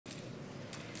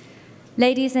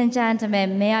Ladies and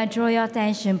gentlemen, may I draw your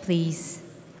attention, please?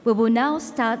 We will now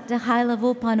start the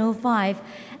high-level panel 5,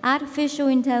 Artificial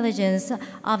Intelligence,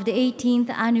 of the 18th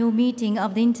Annual Meeting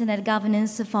of the Internet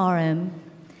Governance Forum.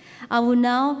 I will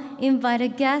now invite a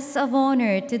guest of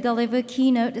honor to deliver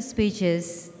keynote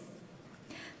speeches.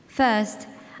 First,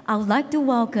 I would like to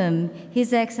welcome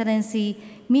His Excellency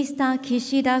Mr.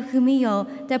 Kishida Fumio,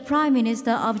 the Prime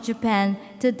Minister of Japan,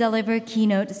 to deliver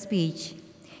keynote speech.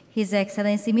 His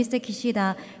Excellency Mr.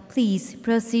 Kishida, please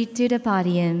proceed to the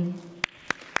podium.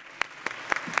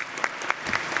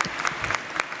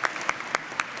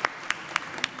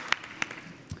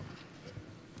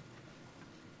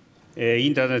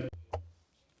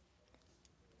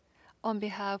 On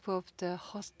behalf of the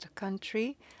host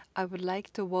country, I would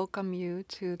like to welcome you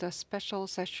to the special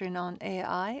session on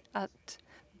AI at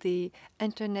the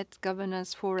Internet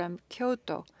Governance Forum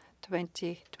Kyoto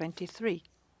 2023.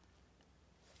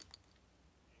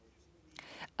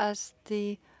 As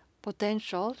the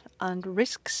potential and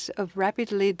risks of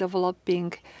rapidly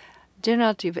developing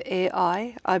generative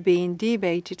AI are being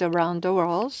debated around the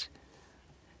world,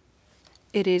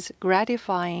 it is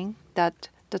gratifying that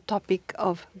the topic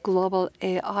of global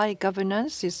AI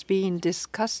governance is being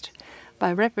discussed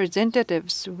by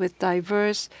representatives with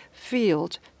diverse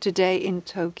fields today in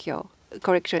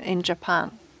in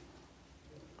Japan.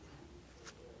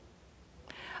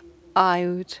 I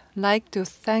would like to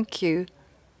thank you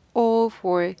all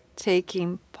for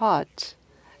taking part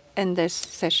in this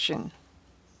session.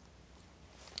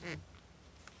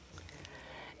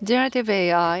 Generative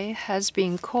AI has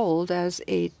been called as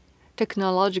a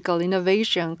technological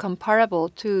innovation comparable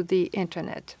to the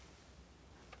Internet.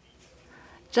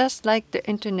 Just like the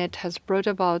Internet has brought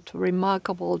about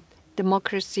remarkable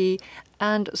democracy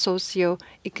and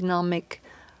socio-economic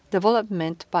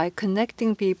development by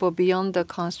connecting people beyond the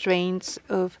constraints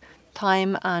of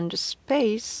time and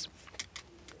space,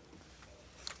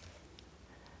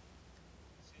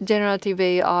 generative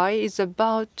AI is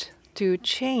about to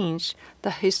change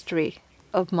the history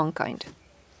of mankind.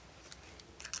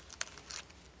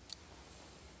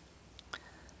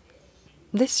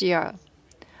 This year,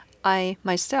 I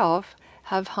myself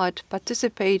have had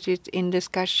participated in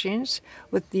discussions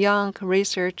with young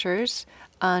researchers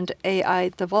and AI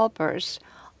developers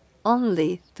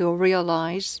only to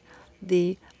realize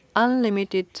the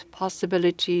unlimited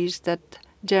possibilities that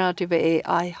generative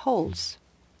AI holds.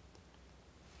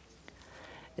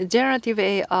 Generative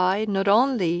AI not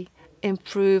only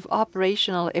improves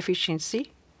operational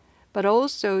efficiency, but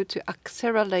also to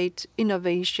accelerate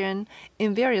innovation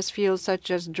in various fields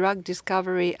such as drug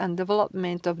discovery and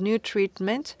development of new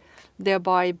treatment,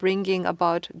 thereby bringing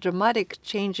about dramatic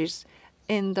changes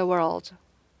in the world.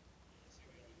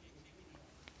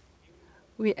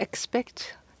 We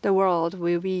expect the world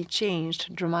will be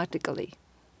changed dramatically.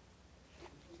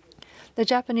 The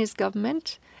Japanese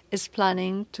government is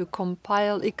planning to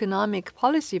compile economic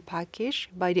policy package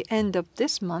by the end of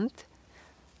this month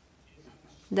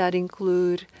that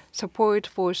include support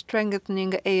for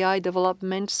strengthening AI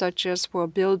development, such as for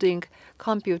building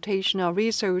computational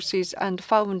resources and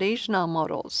foundational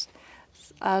models,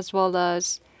 as well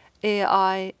as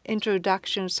AI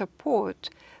introduction support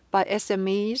by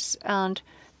SMEs and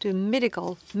to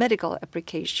medical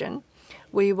application.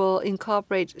 We will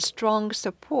incorporate strong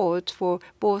support for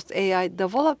both AI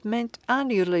development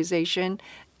and utilization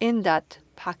in that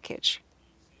package.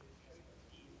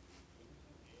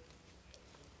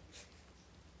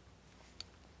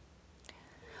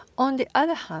 On the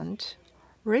other hand,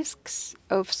 risks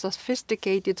of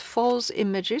sophisticated false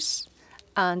images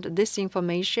and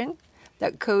disinformation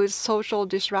that cause social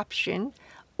disruption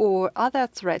or other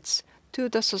threats to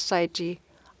the society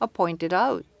are pointed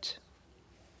out.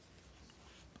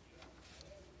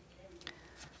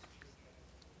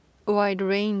 A wide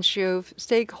range of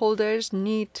stakeholders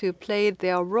need to play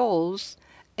their roles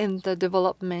in the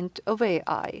development of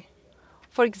AI.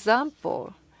 For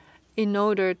example, in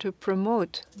order to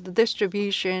promote the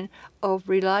distribution of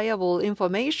reliable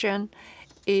information,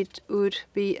 it would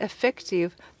be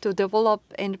effective to develop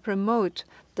and promote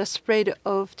the spread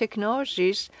of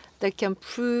technologies that can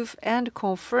prove and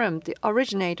confirm the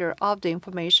originator of the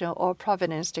information or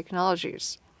provenance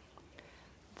technologies.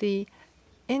 The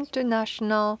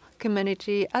international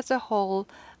community as a whole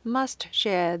must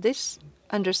share this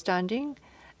understanding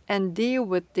and deal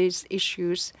with these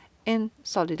issues in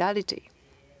solidarity.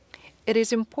 It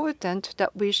is important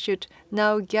that we should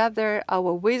now gather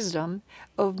our wisdom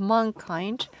of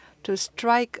mankind to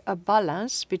strike a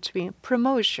balance between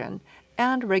promotion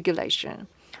and regulation,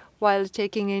 while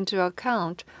taking into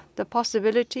account the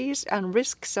possibilities and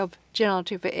risks of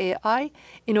generative AI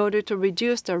in order to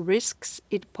reduce the risks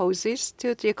it poses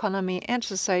to the economy and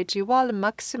society while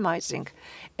maximizing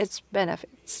its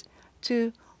benefits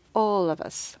to all of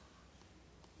us.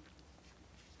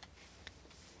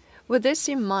 With this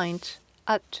in mind,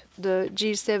 at the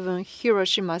G7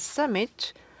 Hiroshima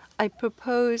Summit, I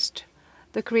proposed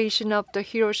the creation of the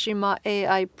Hiroshima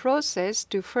AI process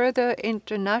to further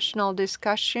international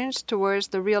discussions towards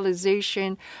the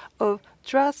realization of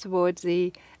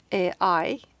trustworthy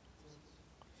AI,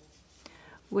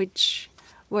 which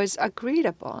was agreed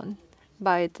upon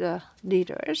by the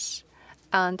leaders,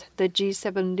 and the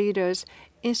G7 leaders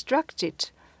instructed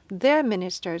their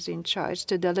ministers in charge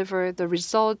to deliver the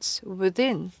results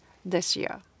within this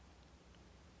year.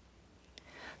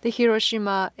 The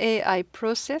Hiroshima AI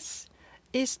process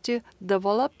is to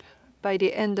develop by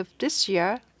the end of this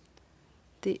year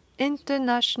the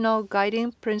international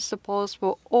guiding principles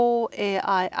for all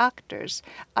AI actors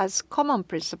as common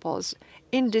principles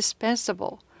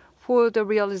indispensable for the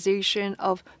realization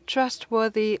of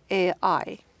trustworthy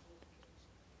AI.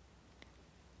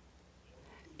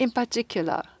 In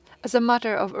particular, as a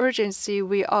matter of urgency,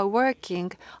 we are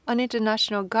working on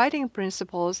international guiding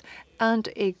principles and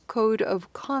a code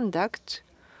of conduct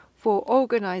for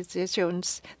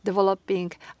organizations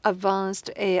developing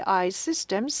advanced AI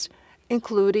systems,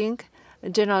 including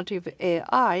generative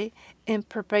AI, in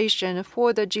preparation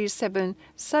for the G7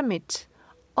 Summit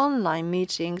online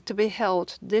meeting to be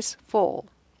held this fall.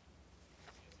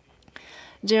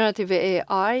 Generative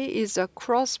AI is a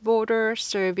cross-border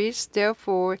service,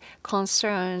 therefore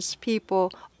concerns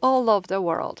people all over the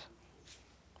world.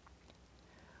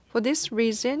 For this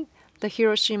reason, the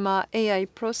Hiroshima AI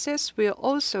process will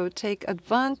also take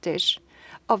advantage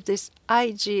of this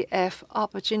IGF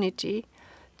opportunity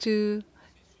to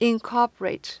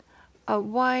incorporate a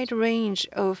wide range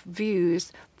of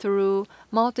views through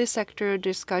multi-sector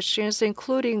discussions,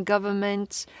 including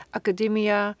governments,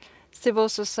 academia, civil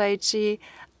society,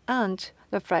 and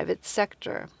the private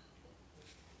sector.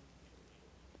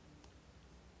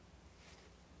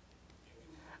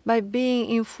 By being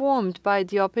informed by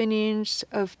the opinions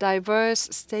of diverse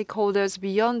stakeholders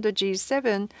beyond the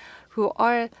G7 who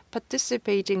are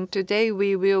participating today,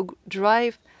 we will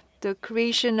drive the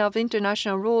creation of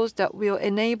international rules that will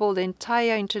enable the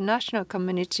entire international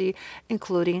community,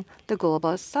 including the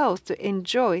Global South, to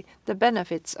enjoy the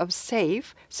benefits of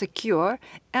safe, secure,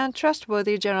 and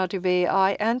trustworthy generative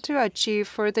AI and to achieve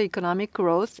further economic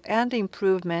growth and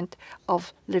improvement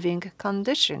of living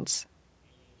conditions.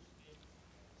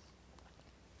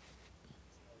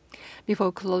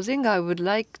 Before closing, I would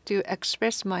like to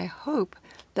express my hope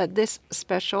that this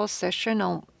special session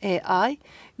on AI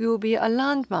will be a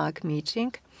landmark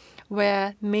meeting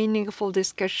where meaningful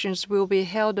discussions will be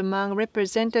held among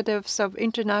representatives of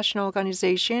international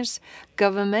organizations,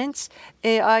 governments,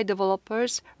 AI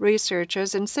developers,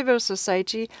 researchers, and civil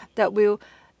society that will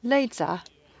later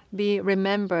be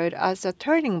remembered as a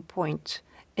turning point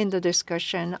in the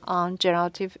discussion on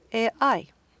generative AI.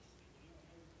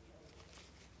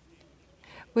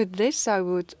 With this, I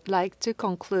would like to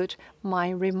conclude my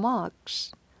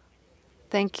remarks.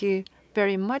 Thank you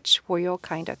very much for your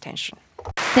kind attention.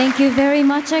 Thank you very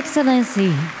much,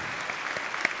 Excellency.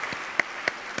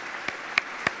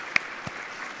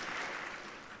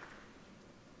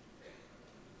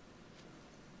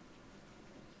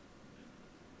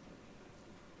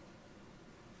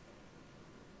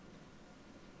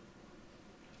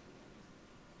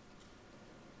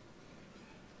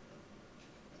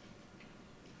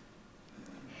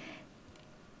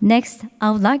 Next,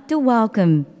 I would like to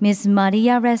welcome Ms.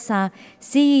 Maria Ressa,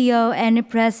 CEO and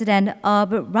President of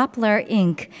Rappler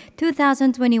Inc.,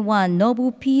 2021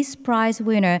 Nobel Peace Prize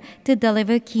winner, to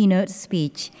deliver keynote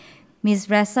speech. Ms.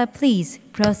 Ressa, please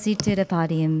proceed to the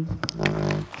podium.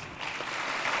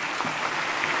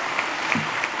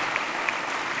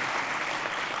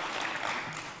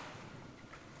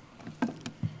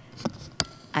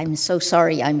 I'm so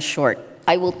sorry I'm short.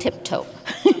 I will tiptoe.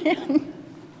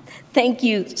 Thank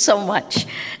you so much.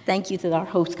 Thank you to our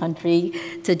host country,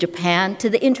 to Japan, to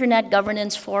the Internet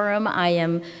Governance Forum. I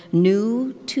am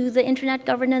new to the Internet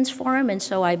Governance Forum, and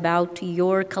so I bow to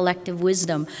your collective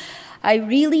wisdom. I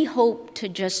really hope to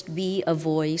just be a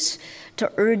voice to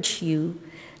urge you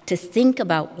to think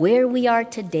about where we are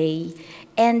today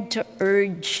and to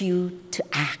urge you to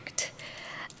act.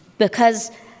 Because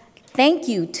thank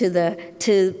you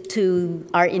to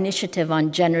our initiative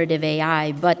on generative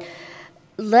AI, but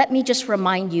let me just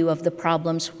remind you of the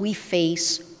problems we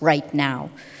face right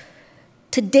now.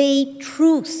 Today,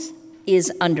 truth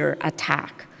is under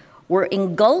attack. We're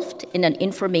engulfed in an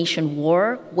information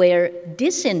war where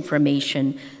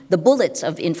disinformation, The bullets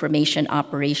of information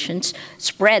operations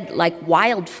spread like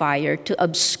wildfire to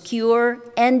obscure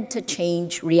and to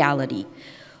change reality.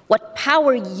 What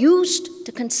power used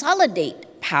to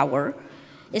consolidate power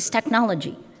is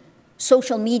technology.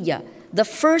 Social media, the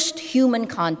first human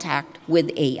contact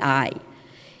with AI.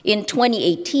 In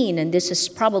 2018, and this has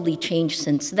probably changed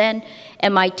since then,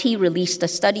 MIT released a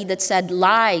study that said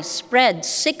lies spread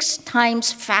 6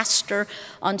 times faster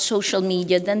on social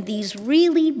media than these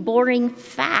really boring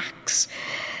facts.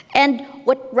 And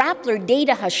what Rappler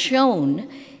data has shown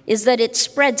is that it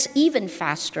spreads even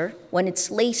faster when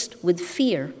it's laced with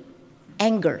fear,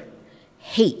 anger,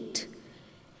 hate.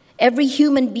 Every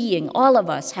human being, all of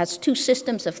us, has 2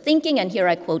 systems of thinking, and here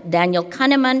I quote Daniel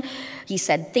Kahneman. He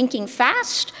said, thinking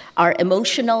fast, our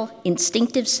emotional,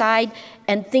 instinctive side,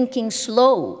 and thinking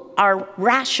slow, our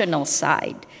rational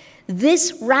side.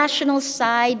 This rational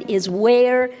side is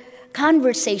where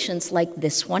conversations like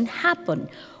this one happen,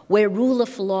 where rule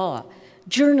of law,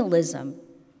 journalism,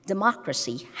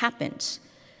 democracy happens.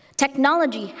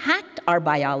 Technology hacked our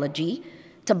biology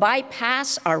to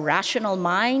bypass our rational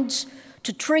minds,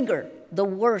 to trigger the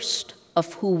worst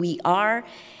of who we are,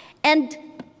 and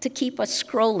to keep us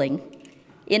scrolling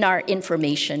in our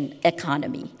information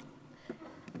economy.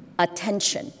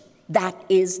 Attention, that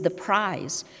is the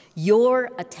prize.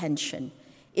 Your attention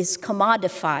is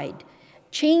commodified,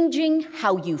 changing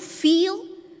how you feel,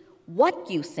 what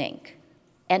you think,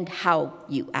 and how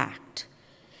you act.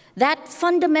 That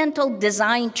fundamental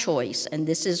design choice, and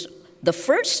this is the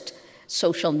first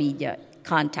social media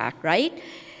contact, right?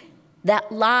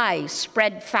 That lies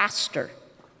spread faster,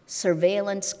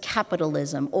 surveillance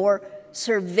capitalism, or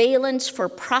surveillance for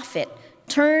profit,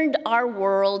 turned our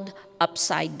world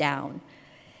upside down.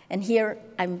 And here,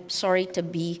 I'm sorry to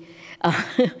be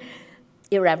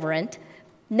irreverent.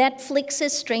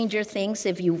 Netflix's Stranger Things,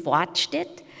 if you've watched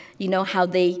it, you know how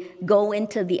they go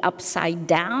into the upside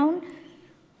down?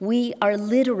 We are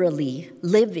literally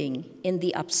living in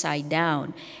the upside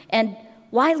down. And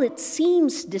while it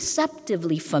seems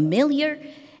deceptively familiar,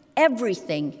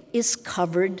 everything is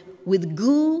covered with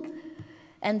goo,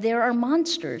 and there are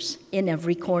monsters in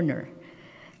every corner.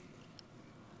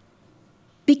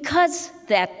 Because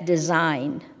that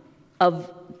design of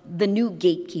the new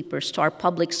gatekeepers to our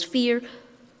public sphere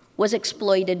was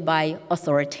exploited by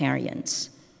authoritarians.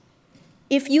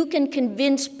 If you can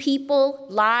convince people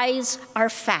lies are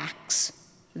facts,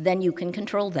 then you can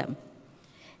control them.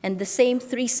 And the same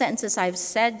 3 sentences I've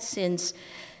said since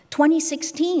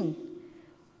 2016.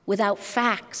 Without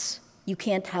facts, you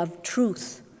can't have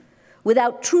truth.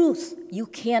 Without truth, you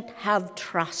can't have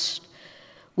trust.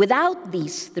 Without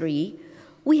these 3,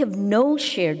 we have no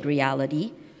shared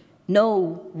reality,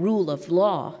 no rule of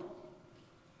law,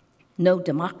 no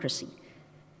democracy.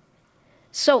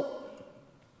 So,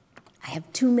 I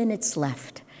have 2 minutes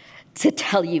left to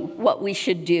tell you what we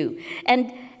should do.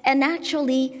 And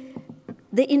actually,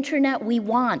 the internet we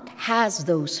want has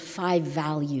those 5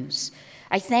 values.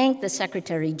 I thank the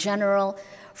Secretary General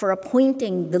for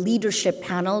appointing the leadership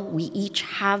panel. We each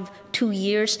have 2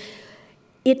 years.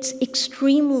 It's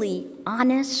extremely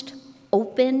honest,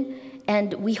 open,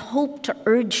 and we hope to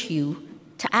urge you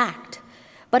to act.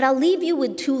 But I'll leave you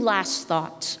with 2 last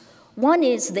thoughts. One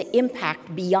is the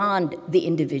impact beyond the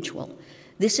individual.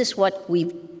 This is what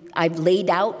I've laid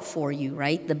out for you,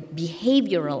 right? The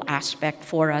behavioral aspect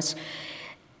for us.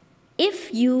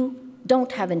 If you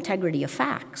don't have integrity of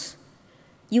facts,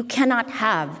 you cannot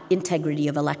have integrity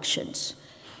of elections.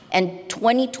 And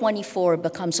 2024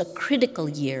 becomes a critical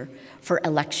year for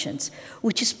elections,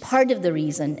 which is part of the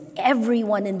reason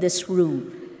everyone in this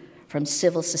room, from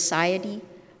civil society,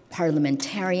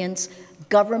 parliamentarians,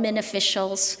 government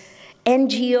officials,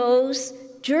 NGOs,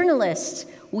 journalists,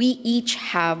 we each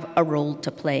have a role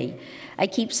to play. I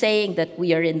keep saying that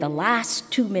we are in the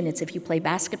last 2 minutes, if you play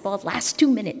basketball, last 2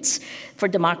 minutes for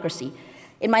democracy.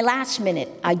 In my last minute,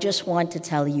 I just want to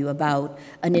tell you about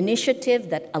an initiative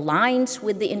that aligns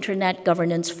with the Internet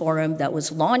Governance Forum that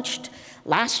was launched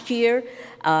last year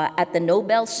at the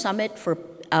Nobel Summit for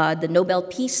the Nobel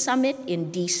Peace Summit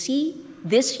in DC.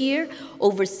 This year,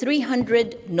 over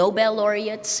 300 Nobel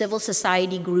laureates, civil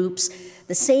society groups,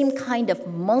 the same kind of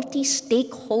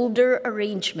multi-stakeholder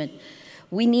arrangement.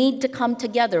 We need to come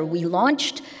together. We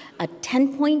launched a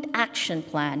 10-point action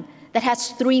plan that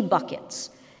has 3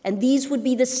 buckets. And these would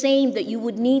be the same that you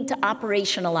would need to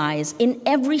operationalize in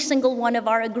every single one of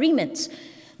our agreements.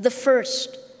 The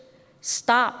first,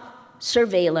 stop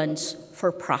surveillance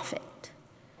for profit.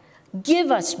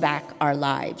 Give us back our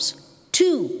lives.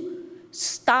 2,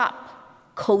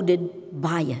 stop coded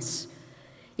bias.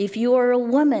 If you are a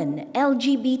woman,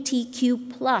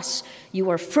 LGBTQ+, you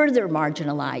are further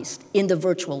marginalized in the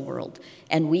virtual world,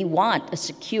 and we want a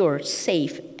secure,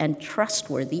 safe, and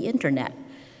trustworthy internet.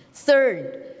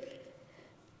 Third,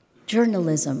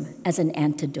 journalism as an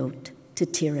antidote to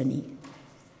tyranny.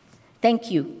 Thank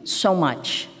you so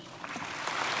much.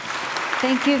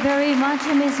 Thank you very much,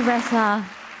 Ms. Ressa.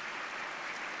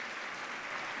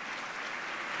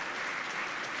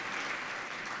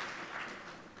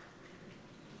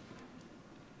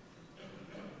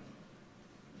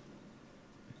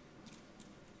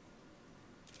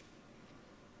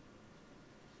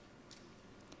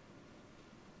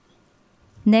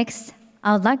 Next,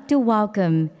 I'd like to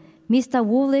welcome Mr.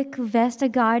 Ulrik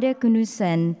Vestergaard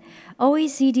Knudsen,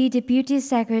 OECD Deputy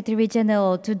Secretary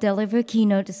General, to deliver a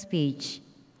keynote speech.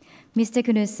 Mr.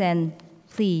 Knudsen,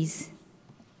 please.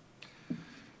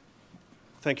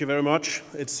 Thank you very much.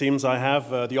 It seems I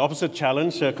have the opposite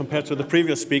challenge compared to the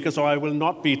previous speaker, so I will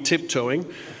not be tiptoeing.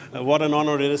 What an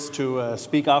honor it is to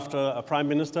speak after a Prime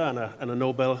Minister and a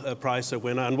Nobel Prize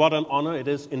winner, and what an honor it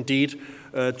is indeed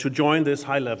to join this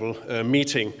high-level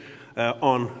meeting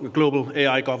on global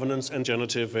AI governance and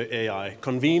generative AI,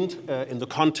 convened in the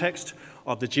context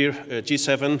of the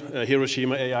G7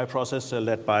 Hiroshima AI process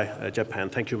led by Japan.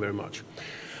 Thank you very much.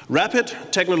 Rapid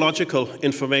technological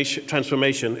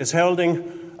transformation is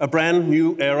heralding a brand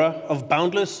new era of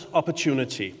boundless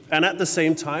opportunity, and at the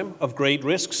same time of great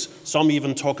risks. Some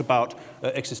even talk about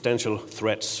existential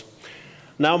threats.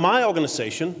 Now, my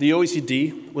organization, the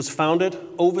OECD, was founded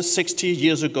over 60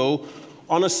 years ago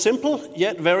on a simple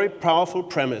yet very powerful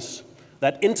premise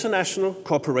that international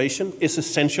cooperation is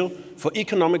essential for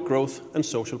economic growth and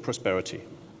social prosperity.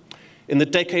 In the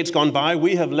decades gone by,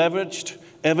 we have leveraged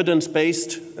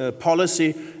evidence-based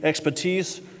policy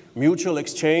expertise, mutual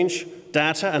exchange,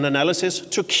 data and analysis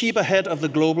to keep ahead of the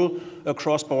global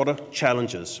cross-border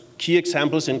challenges. Key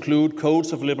examples include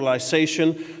codes of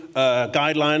liberalization,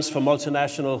 guidelines for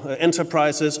multinational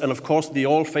enterprises, and of course the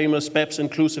all-famous BEPS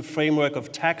inclusive framework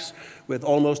of tax with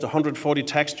almost 140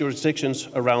 tax jurisdictions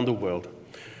around the world.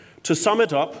 To sum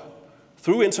it up,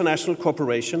 through international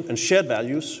cooperation and shared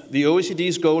values, the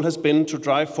OECD's goal has been to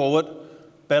drive forward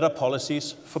better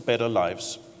policies for better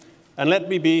lives. And let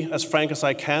me be as frank as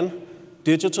I can,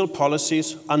 digital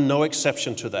policies are no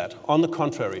exception to that. On the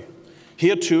contrary,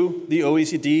 here too, the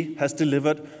OECD has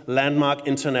delivered landmark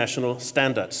international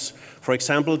standards. For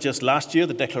example, just last year,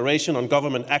 the Declaration on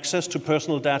Government Access to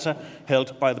Personal Data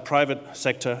held by the private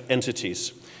sector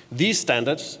entities. These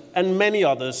standards, and many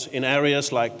others in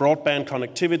areas like broadband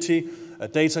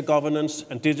connectivity, data governance,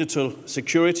 and digital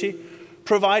security,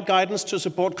 provide guidance to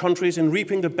support countries in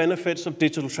reaping the benefits of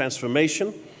digital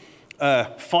transformation,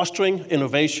 fostering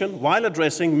innovation while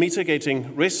addressing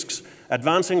mitigating risks,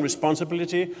 advancing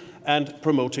responsibility, and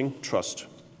promoting trust.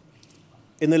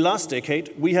 In the last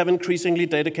decade, we have increasingly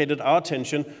dedicated our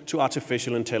attention to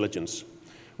artificial intelligence.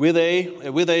 With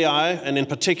AI, and in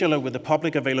particular with the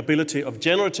public availability of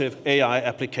generative AI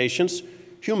applications,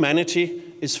 humanity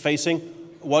is facing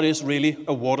what is really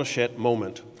a watershed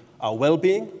moment. Our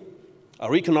well-being,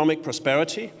 our economic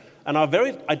prosperity, and our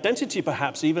very identity,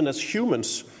 perhaps even as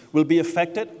humans, will be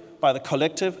affected by the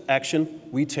collective action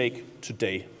we take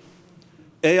today.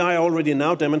 AI already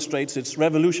now demonstrates its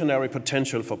revolutionary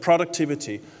potential for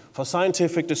productivity, for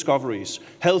scientific discoveries,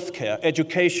 healthcare,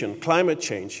 education, climate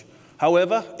change.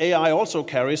 However, AI also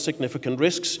carries significant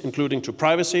risks, including to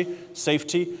privacy,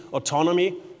 safety,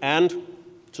 autonomy, and,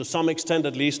 to some extent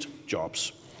at least,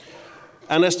 jobs.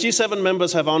 And as G7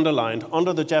 members have underlined,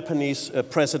 under the Japanese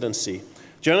presidency,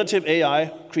 generative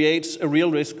AI creates a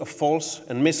real risk of false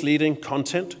and misleading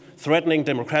content, threatening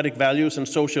democratic values and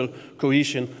social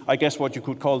cohesion. I guess what you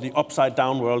could call the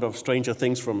upside-down world of Stranger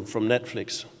Things from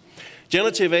Netflix.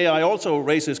 Generative AI also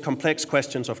raises complex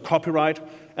questions of copyright,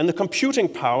 and the computing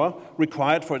power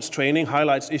required for its training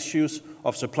highlights issues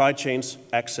of supply chains,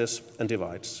 access, and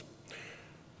divides.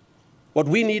 What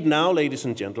we need now, ladies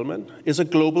and gentlemen, is a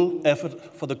global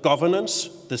effort for the governance,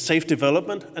 the safe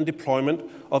development and deployment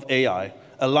of AI,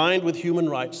 aligned with human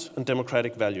rights and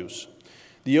democratic values.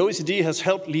 The OECD has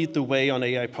helped lead the way on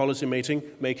AI policy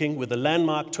making with the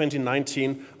landmark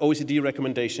 2019 OECD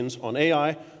recommendations on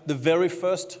AI, the very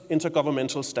first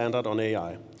intergovernmental standard on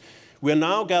AI. We are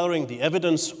now gathering the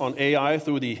evidence on AI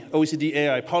through the OECD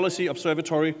AI Policy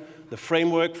Observatory, the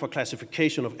framework for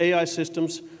classification of AI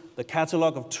systems, the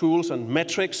catalog of tools and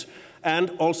metrics,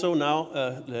 and also now,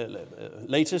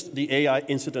 latest, the AI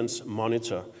Incidence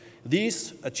Monitor.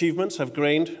 These achievements have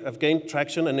gained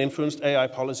traction and influenced AI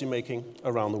policy making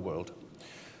around the world.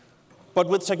 But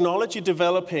with technology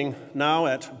developing now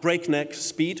at breakneck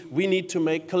speed, we need to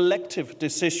make collective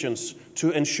decisions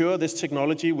to ensure this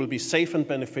technology will be safe and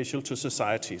beneficial to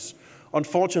societies.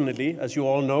 Unfortunately, as you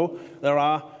all know, there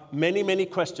are many, many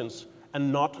questions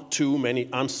and not too many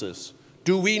answers.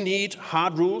 Do we need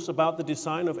hard rules about the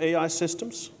design of AI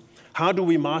systems? How do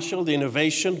we marshal the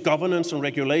innovation, governance, and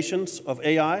regulations of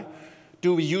AI?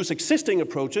 Do we use existing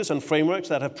approaches and frameworks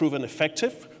that have proven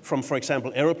effective, from, for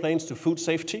example, aeroplanes to food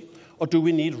safety? Or do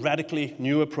we need radically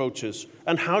new approaches?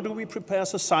 And how do we prepare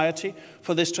society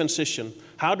for this transition?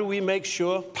 How do we make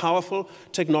sure powerful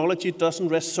technology doesn't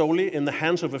rest solely in the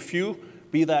hands of a few,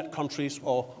 be that countries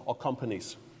or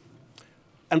companies?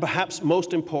 And perhaps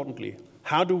most importantly,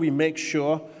 how do we make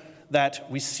sure that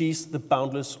we seize the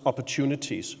boundless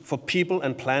opportunities for people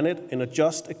and planet in a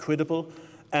just, equitable,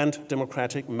 and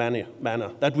democratic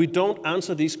manner? That we don't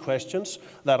answer these questions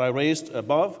that I raised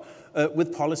above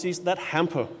with policies that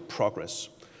hamper progress.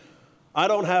 I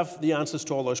don't have the answers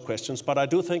to all those questions, but I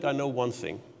do think I know one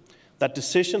thing, that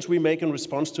decisions we make in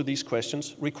response to these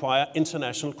questions require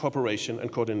international cooperation and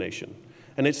coordination.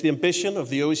 And it's the ambition of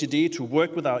the OECD to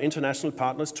work with our international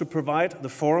partners to provide the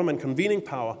forum and convening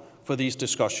power for these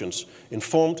discussions,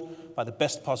 informed by the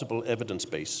best possible evidence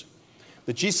base.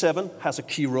 The G7 has a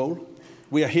key role.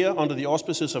 We are here under the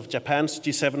auspices of Japan's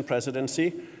G7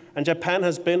 presidency, and Japan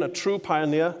has been a true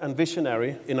pioneer and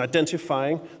visionary in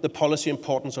identifying the policy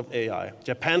importance of AI.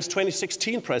 Japan's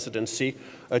 2016 presidency,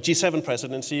 G7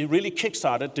 presidency, really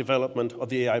kickstarted development of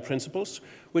the AI principles,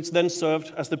 which then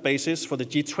served as the basis for the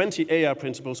G20 AI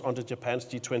principles under Japan's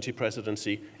G20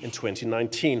 presidency in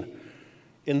 2019.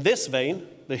 In this vein,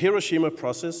 the Hiroshima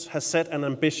process has set an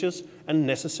ambitious and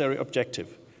necessary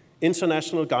objective: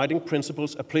 international guiding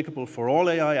principles applicable for all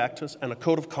AI actors and a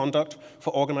code of conduct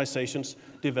for organizations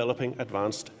developing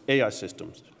advanced AI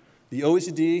systems. The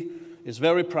OECD is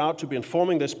very proud to be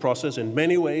informing this process in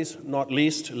many ways, not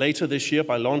least later this year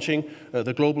by launching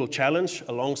the Global Challenge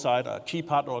alongside our key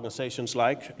partner organizations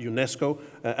like UNESCO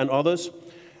and others.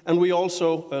 And we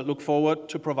also look forward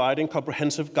to providing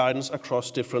comprehensive guidance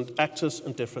across different actors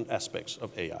and different aspects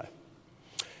of AI.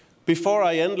 Before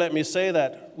I end, let me say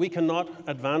that we cannot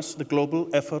advance the global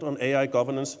effort on AI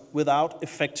governance without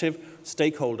effective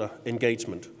stakeholder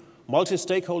engagement.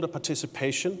 Multi-stakeholder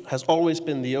participation has always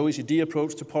been the OECD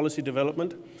approach to policy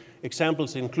development.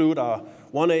 Examples include our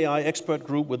One AI expert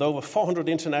group with over 400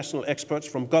 international experts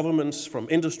from governments, from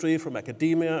industry, from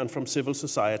academia, and from civil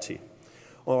society.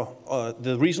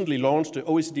 The recently launched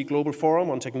OECD Global Forum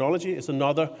on Technology is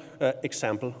another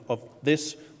example of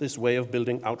this way of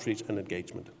building outreach and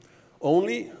engagement.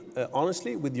 Only,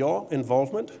 honestly, with your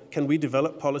involvement, can we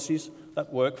develop policies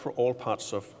that work for all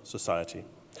parts of society.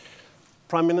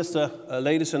 Prime Minister,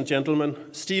 ladies and gentlemen,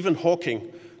 Stephen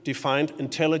Hawking defined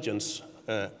intelligence,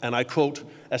 and I quote,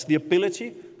 as the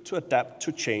ability to adapt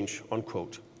to change,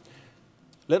 unquote.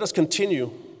 Let us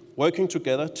continue working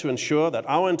together to ensure that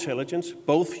our intelligence,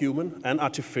 both human and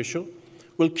artificial,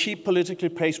 will keep politically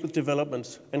pace with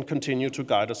developments and continue to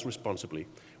guide us responsibly.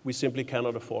 We simply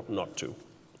cannot afford not to.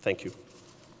 Thank you.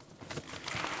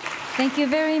 Thank you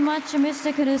very much,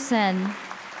 Mr. Knudsen.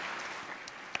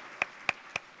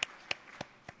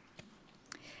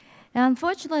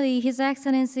 Unfortunately, His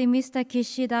Excellency Mr.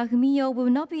 Kishida Fumio will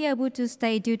not be able to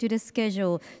stay due to the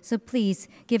schedule, so please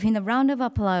give him a round of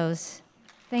applause.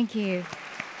 Thank you.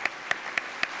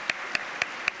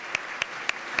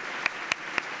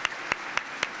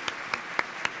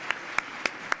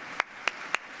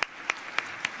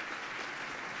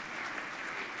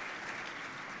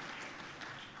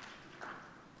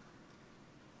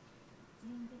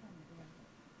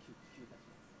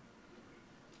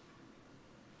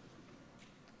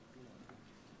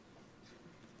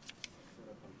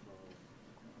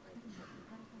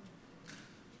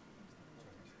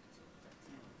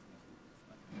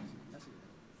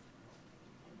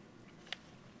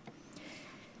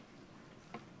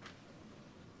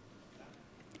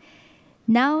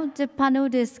 Now the panel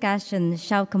discussion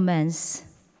shall commence.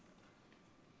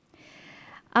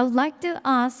 I would like to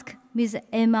ask Ms.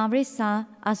 Emma Risa,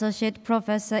 Associate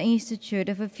Professor,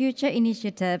 Institute for Future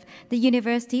Initiative, the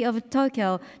University of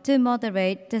Tokyo, to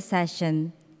moderate the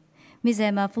session. Ms.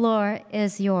 Emma, floor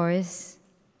is yours.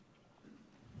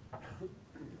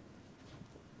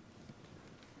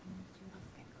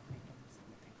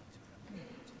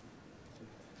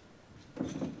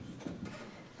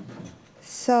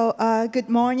 So, good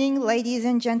morning, ladies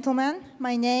and gentlemen.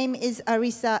 My name is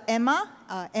Arisa Emma.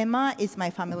 Emma is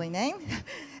my family name.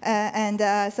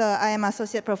 So I am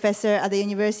Associate Professor at the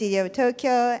University of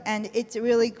Tokyo, and it's a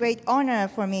really great honor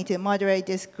for me to moderate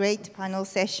this great panel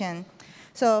session.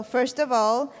 So first of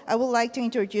all, I would like to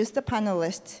introduce the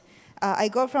panelists. I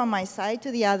go from my side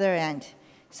to the other end.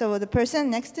 So the person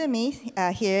next to me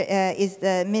here is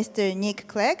Mr. Nick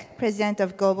Clegg, President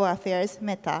of Global Affairs,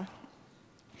 Meta.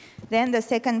 Then the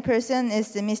second person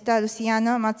is Mr.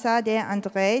 Luciano Mazza de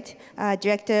Andrade,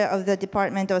 Director of the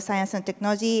Department of Science and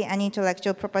Technology and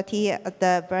Intellectual Property at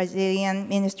the Brazilian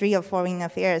Ministry of Foreign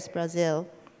Affairs, Brazil.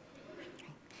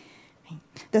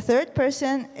 The third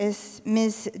person is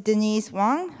Ms. Denise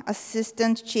Wang,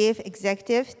 Assistant Chief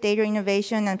Executive, Data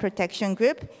Innovation and Protection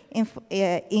Group,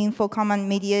 Infocommon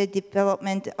Media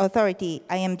Development Authority,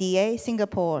 IMDA,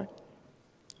 Singapore.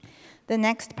 The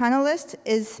next panelist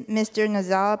is Mr.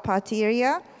 Nazar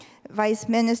Patiria, Vice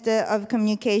Minister of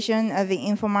Communication of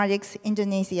Informatics,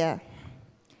 Indonesia.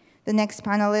 The next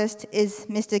panelist is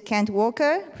Mr. Kent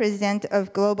Walker, President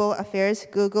of Global Affairs,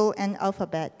 Google and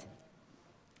Alphabet.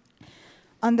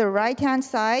 On the right-hand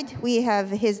side, we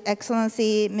have His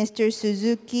Excellency Mr.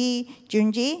 Suzuki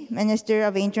Junji, Minister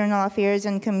of Internal Affairs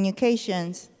and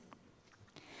Communications.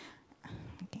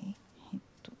 Okay.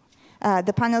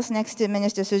 The panelist next to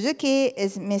Minister Suzuki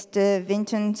is Mr.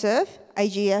 Vinton Cerf,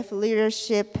 IGF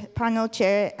Leadership Panel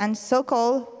Chair and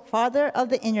so-called father of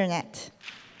the Internet.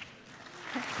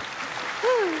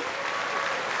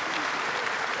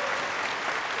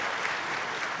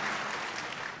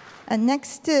 And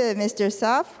next to Mr.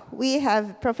 Cerf, we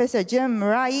have Professor Jun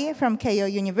Murai from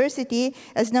Keio University,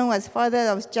 as known as father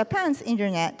of Japan's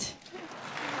Internet.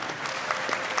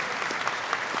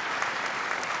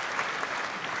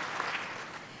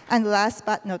 And last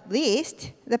but not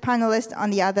least, the panelist on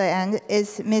the other end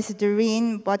is Ms.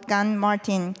 Doreen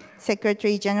Botgan-Martin,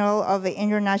 Secretary General of the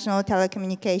International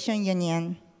Telecommunication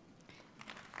Union.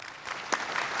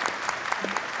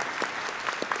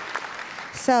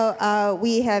 So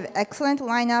we have excellent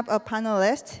lineup of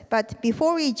panelists, but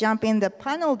before we jump in the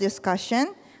panel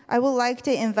discussion, I would like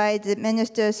to invite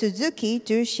Minister Suzuki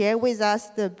to share with us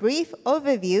the brief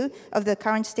overview of the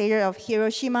current state of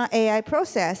Hiroshima AI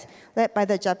process led by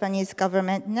the Japanese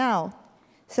government now.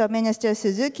 So Minister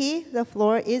Suzuki, the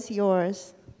floor is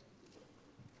yours.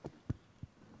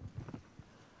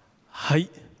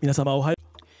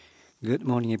 Good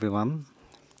morning, everyone.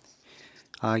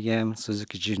 I am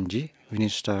Suzuki Junji,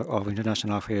 Minister of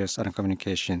International Affairs and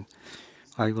Communication.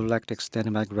 I would like to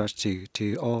extend my gratitude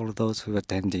to all those who are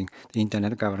attending the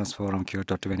Internet Governance Forum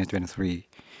Kyoto 2023.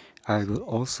 I would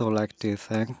also like to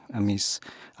thank Ms.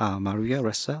 Maria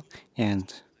Ressa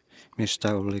and Mr.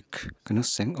 Ulrich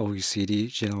Knudsen,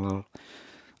 OECD General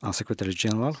Secretary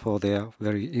General, for their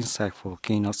very insightful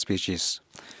keynote speeches.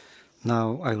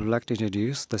 Now, I would like to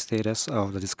introduce the status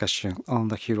of the discussion on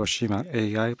the Hiroshima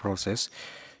AI process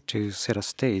to set a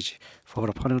stage for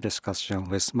a panel discussion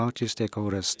with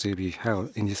multi-stakeholders to be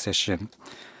held in this session.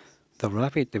 The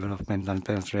rapid development and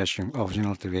penetration of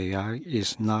generative AI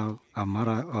is now a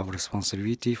matter of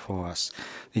responsibility for us,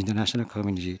 the international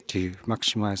community, to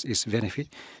maximize its benefit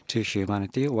to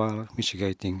humanity while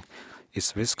mitigating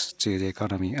its risks to the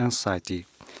economy and society.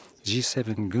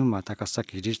 G7 Gunma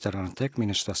Takasaki Digital and Tech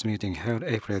Ministers meeting held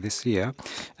April this year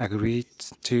agreed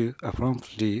to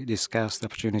promptly discuss the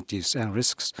opportunities and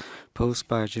risks posed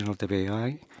by generative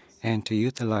AI and to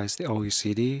utilize the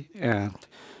OECD and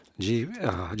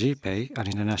GPay, an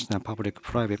international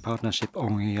public-private partnership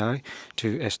on AI,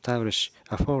 to establish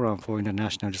a forum for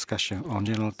international discussion on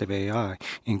generative AI,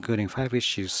 including 5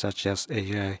 issues such as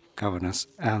AI governance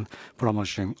and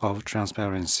promotion of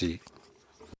transparency.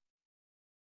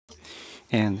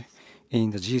 And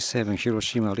in the G7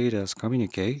 Hiroshima Leaders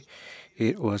Communique,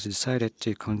 it was decided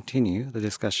to continue the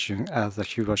discussion at the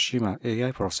Hiroshima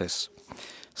AI process.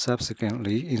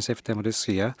 Subsequently, in September this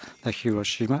year, the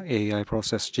Hiroshima AI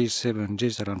process G7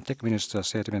 Digital and Tech Minister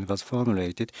statement was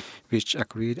formulated, which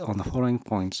agreed on the following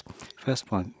points. First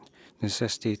point,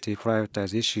 necessity to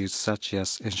prioritize issues such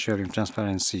as ensuring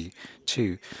transparency.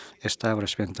 2,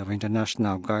 establishment of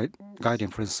international guiding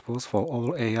principles for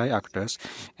all AI actors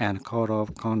and code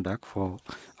of conduct for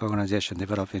organizations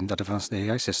developing the advanced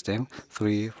AI system.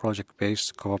 3,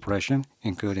 project-based cooperation,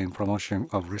 including promotion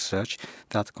of research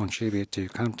that contribute to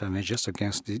countermeasures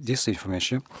against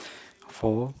disinformation.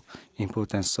 4,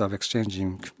 importance of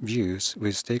exchanging views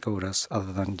with stakeholders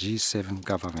other than G7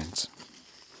 governments.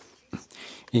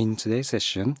 In today's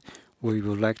session, we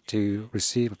would like to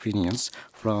receive opinions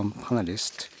from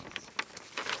panelists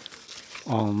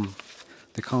on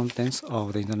the contents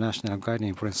of the international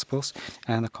guiding principles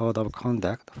and the code of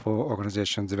conduct for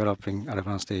organizations developing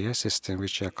advanced AI systems,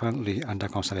 which are currently under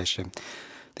consideration.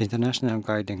 The international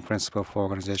guiding principle for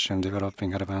organizations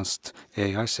developing advanced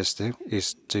AI systems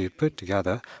is to put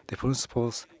together the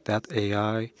principles that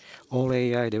all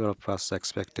AI developers are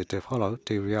expected to follow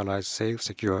to realize safe,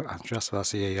 secure, and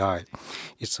trustworthy AI.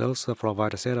 It also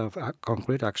provides a set of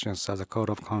concrete actions as a code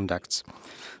of conduct.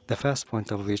 The first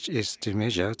point of which is to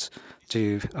measures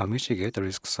to mitigate the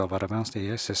risks of advanced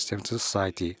AI systems to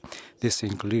society. This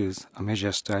includes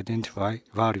measures to identify,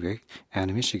 evaluate,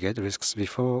 and mitigate risks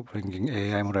before bringing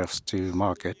AI models to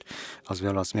market, as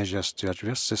well as measures to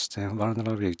address system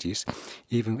vulnerabilities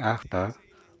even after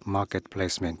market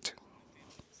placement.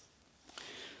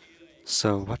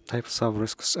 So what types of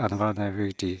risks and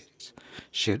vulnerabilities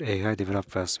should AI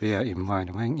developers bear in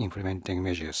mind when implementing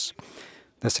measures?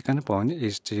 The second point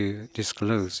is to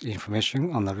disclose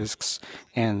information on the risks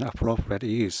and appropriate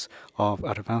use of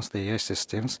advanced AI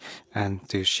systems and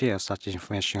to share such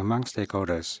information among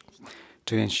stakeholders.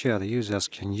 To ensure the users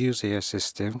can use AI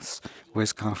systems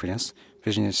with confidence,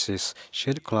 businesses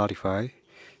should clarify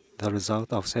the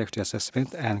result of safety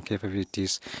assessment and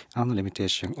capabilities and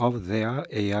limitation of their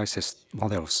AI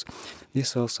models.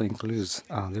 This also includes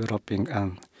developing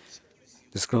and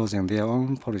disclosing their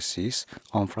own policies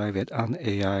on privacy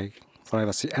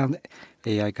and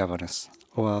AI governance,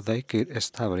 or they could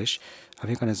establish a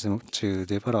mechanism to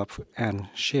develop and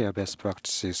share best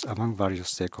practices among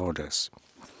various stakeholders.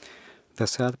 The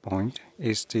third point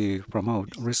is to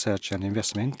promote research and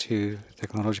investment to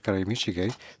technologically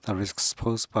mitigate the risks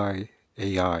posed by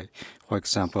AI. For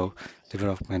example,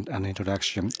 development and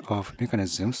introduction of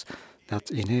mechanisms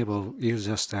that enable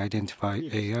users to identify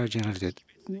AI-generated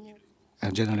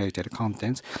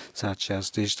content, such as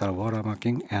digital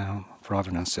watermarking and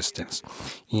provenance systems.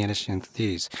 In addition to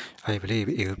these, I believe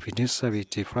it would be necessary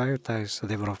to prioritize the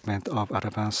development of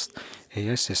advanced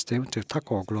AI systems to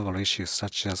tackle global issues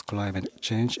such as climate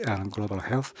change and global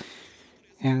health,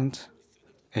 and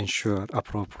ensure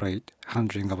appropriate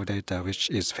handling of data which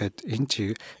is fed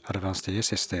into advanced AI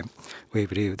system. We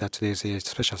believe that today's AI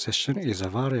special session is a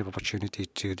valuable opportunity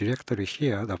to directly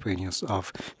hear the opinions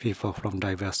of people from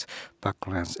diverse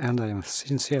backgrounds, and I am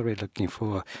sincerely looking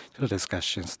forward to the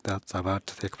discussions that are about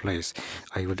to take place.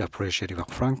 I would appreciate your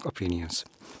frank opinions.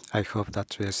 I hope that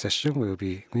today's session will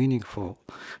be meaningful,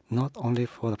 not only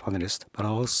for the panelists, but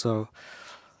also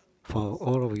for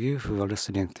all of you who are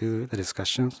listening to the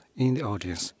discussions in the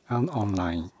audience and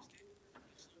online.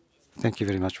 Thank you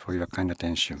very much for your kind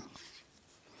attention.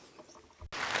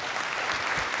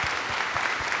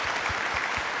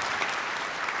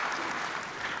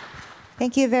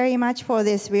 Thank you very much for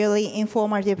this really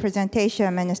informative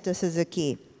presentation, Minister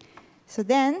Suzuki. So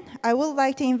then, I would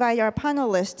like to invite our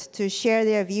panelists to share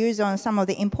their views on some of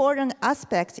the important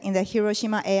aspects in the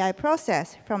Hiroshima AI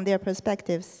process from their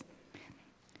perspectives.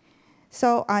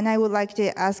 So, and I would like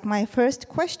to ask my first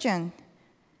question.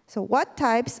 So what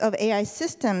types of AI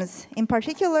systems, in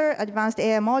particular advanced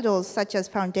AI models such as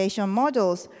foundation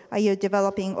models, are you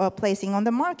developing or placing on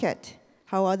the market?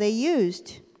 How are they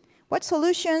used? What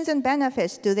solutions and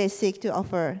benefits do they seek to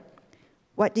offer?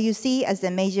 What do you see as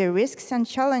the major risks and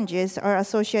challenges are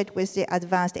associated with the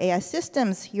advanced AI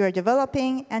systems you are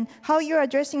developing, and how you're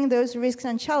addressing those risks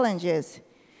and challenges?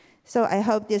 So I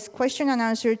hope this question and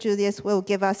answer to this will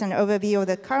give us an overview of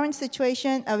the current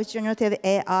situation of generative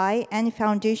AI and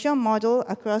foundation model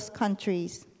across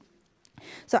countries.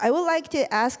 So I would like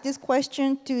to ask this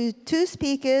question to two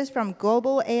speakers from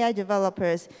global AI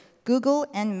developers, Google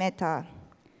and Meta.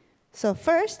 So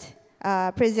first,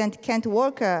 President Kent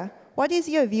Walker, what is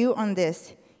your view on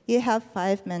this? You have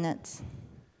 5 minutes.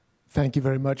 Thank you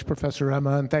very much, Professor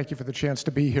Emma, and thank you for the chance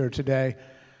to be here today.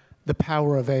 The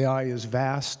power of AI is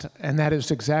vast, and that is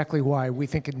exactly why we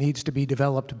think it needs to be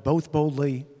developed both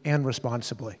boldly and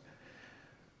responsibly.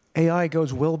 AI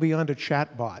goes well beyond a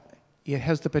chatbot. It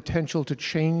has the potential to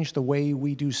change the way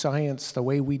we do science, the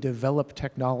way we develop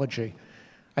technology.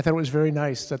 I thought it was very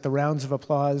nice that the rounds of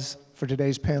applause for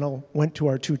today's panel went to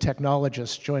our two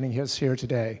technologists joining us here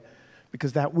today,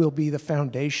 because that will be the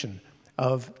foundation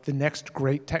of the next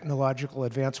great technological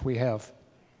advance we have.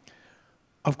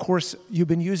 Of course, you've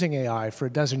been using AI for a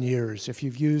dozen years if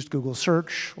you've used Google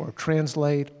Search or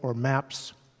Translate or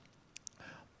Maps,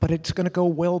 but it's going to go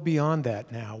well beyond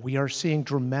that now. We are seeing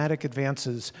dramatic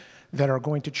advances that are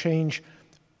going to change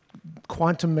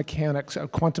quantum mechanics,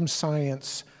 quantum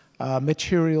science,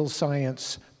 material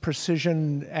science,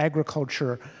 precision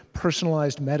agriculture,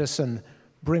 personalized medicine,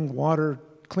 bring water,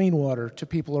 clean water to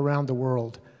people around the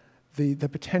world. The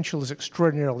potential is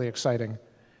extraordinarily exciting.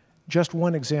 Just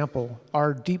one example,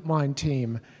 our DeepMind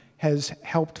team has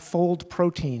helped fold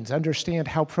proteins, understand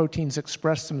how proteins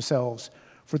express themselves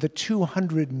for the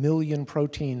 200 million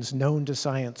proteins known to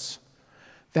science.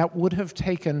 That would have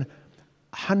taken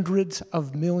hundreds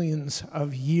of millions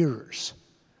of years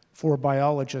for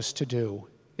biologists to do.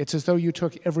 It's as though you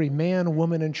took every man,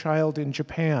 woman, and child in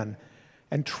Japan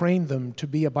and trained them to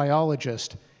be a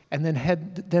biologist and then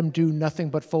had them do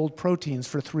nothing but fold proteins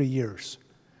for 3 years.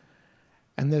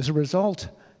 And as a result,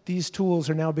 these tools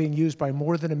are now being used by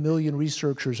more than 1 million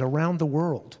researchers around the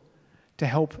world to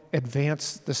help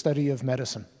advance the study of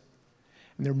medicine.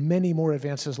 And there are many more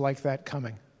advances like that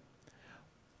coming.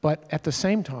 But at the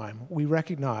same time, we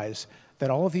recognize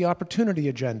that all of the opportunity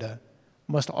agenda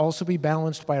must also be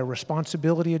balanced by a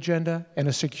responsibility agenda and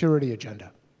a security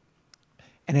agenda.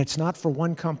 And it's not for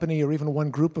one company or even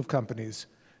one group of companies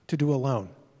to do alone.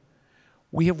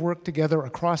 We have worked together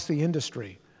across the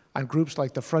industry on groups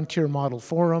like the Frontier Model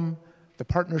Forum, the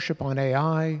Partnership on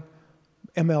AI,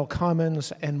 ML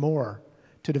Commons, and more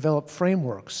to develop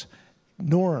frameworks,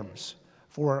 norms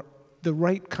for the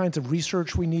right kinds of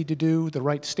research we need to do, the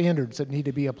right standards that need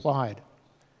to be applied.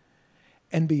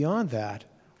 And beyond that,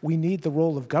 we need the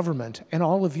role of government and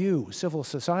all of you, civil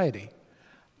society,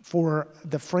 for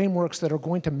the frameworks that are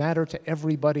going to matter to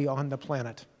everybody on the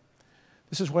planet.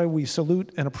 This is why we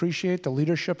salute and appreciate the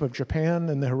leadership of Japan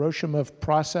and the Hiroshima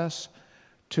process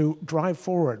to drive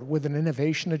forward with an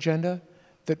innovation agenda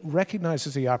that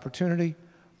recognizes the opportunity,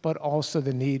 but also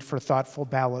the need for thoughtful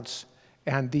balance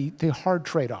and the hard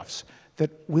trade-offs that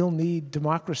we'll need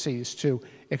democracies to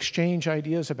exchange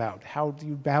ideas about. How do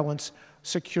you balance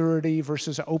security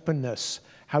versus openness?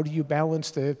 How do you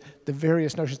balance the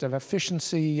various notions of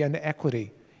efficiency and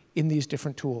equity in these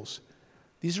different tools?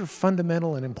 These are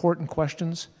fundamental and important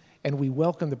questions, and we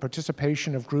welcome the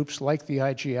participation of groups like the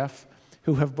IGF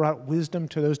who have brought wisdom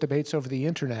to those debates over the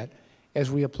internet as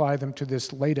we apply them to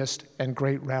this latest and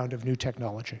great round of new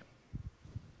technology.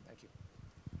 Thank you.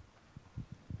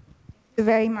 Thank you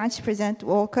very much, President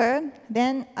Walker.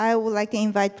 Then I would like to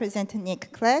invite President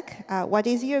Nick Clegg. What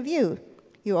is your view?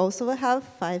 You also have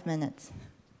 5 minutes.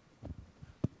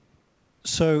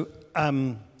 So,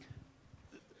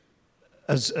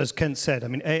 as Ken said, I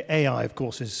mean, AI, of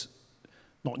course, is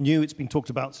not new. It's been talked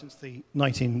about since the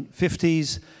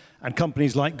 1950s. And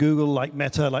companies like Google, like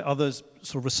Meta, like others,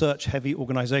 sort of research-heavy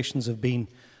organizations have been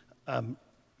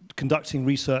conducting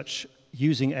research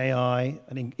using AI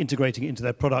and integrating it into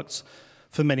their products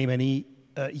for many, many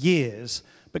years.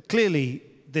 But clearly,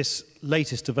 this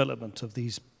latest development of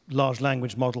these large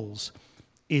language models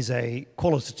is a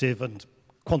qualitative and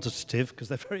quantitative, because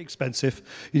they're very expensive,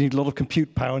 you need a lot of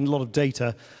compute power and a lot of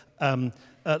data,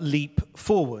 leap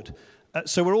forward.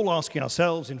 So we're all asking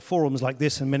ourselves in forums like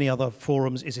this and many other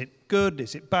forums, is it good,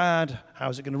 is it bad, how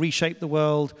is it going to reshape the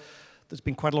world? There's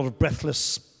been quite a lot of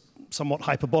breathless, somewhat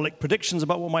hyperbolic predictions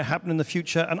about what might happen in the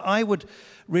future, and I would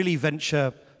really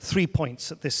venture 3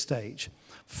 points at this stage.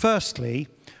 Firstly,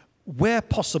 where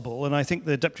possible, and I think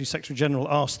the Deputy Secretary General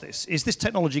asked this, is this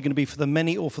technology going to be for the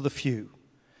many or for the few?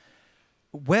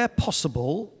 Where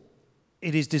possible,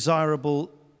 it is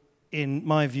desirable, in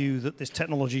my view, that this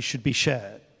technology should be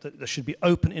shared, that there should be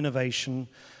open innovation,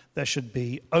 there should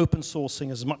be open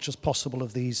sourcing as much as possible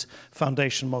of these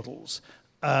foundation models.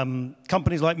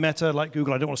 Companies like Meta, like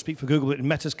Google, I don't want to speak for Google, but in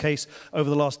Meta's case, over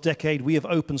the last decade, we have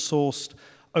open sourced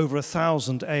over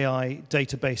 1,000 AI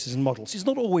databases and models. It's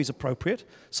not always appropriate.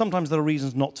 Sometimes there are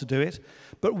reasons not to do it.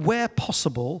 But where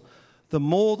possible, the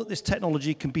more that this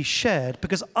technology can be shared,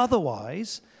 because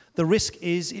otherwise the risk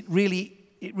is it really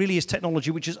is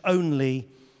technology which is only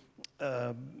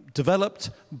developed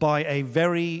by a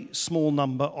very small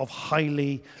number of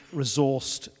highly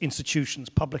resourced institutions,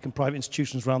 public and private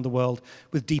institutions around the world,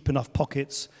 with deep enough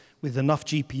pockets, with enough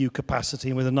GPU capacity,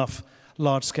 and with enough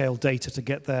large-scale data to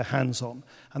get their hands on.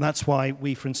 And that's why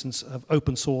we, for instance, have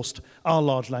open-sourced our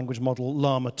large language model,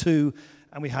 Llama 2,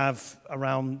 and we have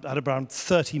around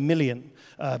 30 million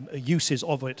uses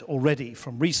of it already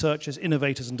from researchers,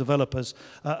 innovators, and developers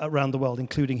around the world,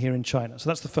 including here in China. So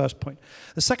that's the first point.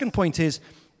 The second point is,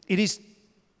 it is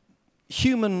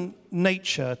human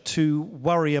nature to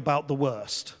worry about the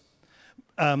worst.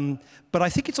 But I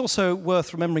think it's also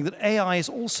worth remembering that AI is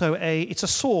also it's a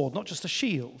sword, not just a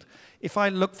shield. If I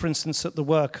look, for instance, at the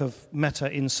work of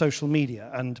Meta in social media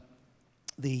and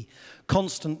the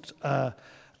constant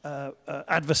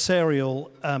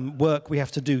adversarial work we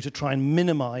have to do to try and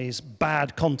minimize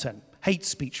bad content, hate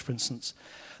speech, for instance.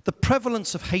 The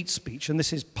prevalence of hate speech, and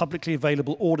this is publicly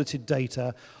available audited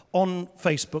data, on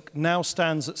Facebook now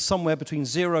stands at somewhere between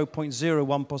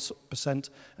 0.01%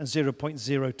 and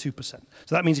 0.02%.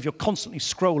 So that means if you're constantly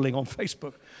scrolling on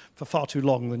Facebook, for far too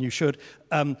long than you should,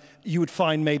 you would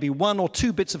find maybe 1 or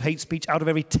 2 bits of hate speech out of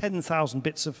every 10,000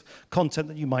 bits of content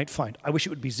that you might find. I wish it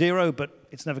would be 0, but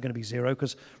it's never going to be 0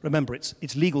 because, remember,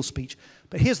 it's legal speech.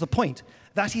 But here's the point.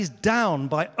 That is down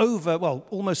by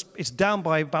it's down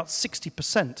by about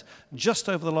 60% just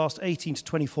over the last 18 to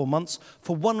 24 months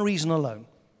for one reason alone,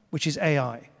 which is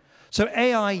AI. So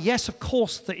AI, yes, of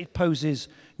course, that it poses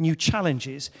new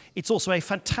challenges. It's also a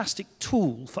fantastic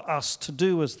tool for us to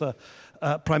do, as the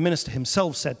Prime Minister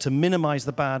himself said, to minimize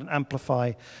the bad and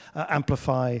amplify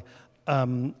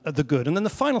the good. And then the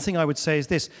final thing I would say is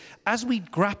this. As we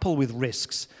grapple with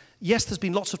risks, yes, there's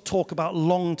been lots of talk about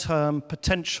long-term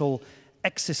potential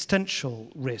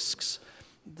existential risks.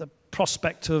 The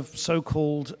prospect of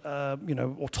so-called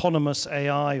autonomous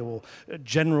AI or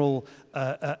general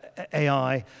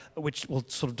AI, which will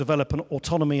sort of develop an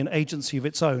autonomy and agency of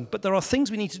its own. But there are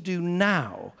things we need to do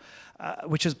now,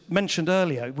 which is mentioned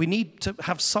earlier. We need to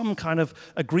have some kind of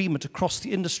agreement across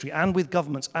the industry and with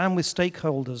governments and with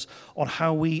stakeholders on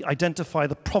how we identify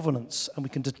the provenance and we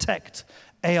can detect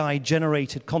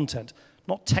AI-generated content.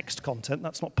 Not text content,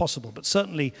 that's not possible, but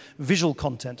certainly visual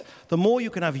content. The more you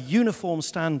can have uniform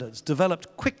standards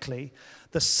developed quickly,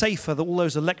 the safer that all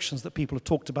those elections that people have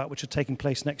talked about, which are taking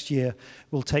place next year,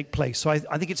 will take place. So I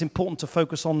think it's important to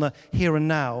focus on the here and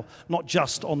now, not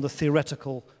just on the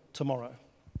theoretical tomorrow.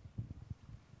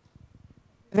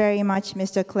 Very much,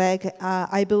 Mr. Clegg.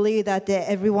 I believe that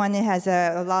everyone has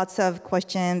lots of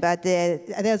questions, but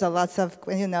there's a lots of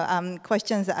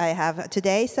questions that I have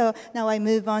today. So now I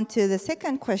move on to the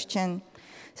second question.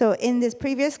 So in this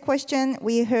previous question,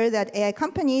 we heard that AI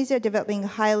companies are developing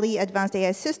highly advanced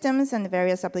AI systems and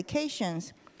various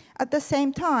applications. At the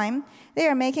same time, they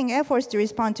are making efforts to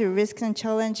respond to risks and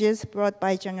challenges brought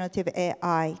by generative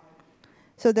AI.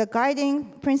 So the guiding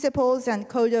principles and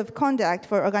code of conduct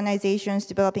for organizations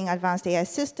developing advanced AI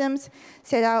systems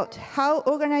set out how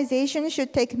organizations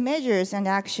should take measures and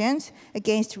actions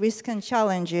against risks and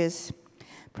challenges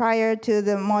prior to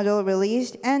the model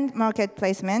release and market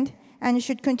placement, and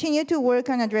should continue to work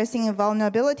on addressing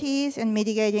vulnerabilities and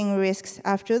mitigating risks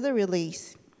after the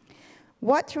release.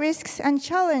 What risks and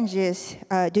challenges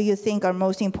do you think are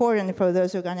most important for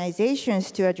those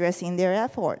organizations to address in their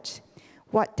efforts?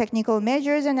 What technical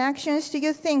measures and actions do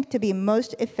you think to be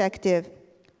most effective?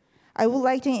 I would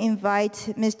like to invite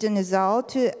Mr. Nizal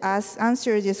to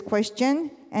answer this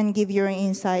question and give your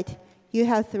insight. You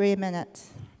have 3 minutes.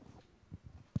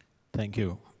 Thank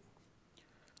you.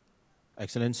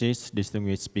 Excellencies,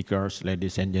 distinguished speakers,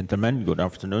 ladies and gentlemen, good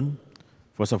afternoon.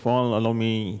 First of all, allow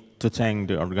me to thank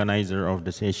the organizer of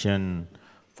the session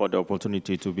for the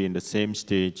opportunity to be in the same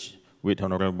stage with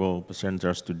honorable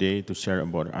presenters today to share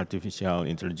about artificial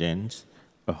intelligence,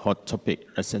 a hot topic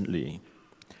recently.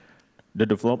 The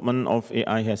development of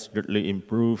AI has greatly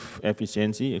improved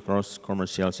efficiency across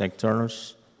commercial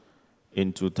sectors.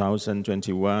 In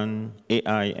 2021,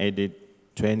 AI added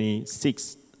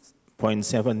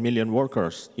 26.7 million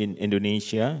workers in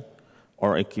Indonesia,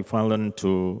 or equivalent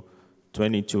to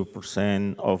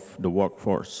 22% of the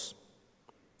workforce.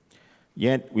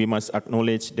 Yet, we must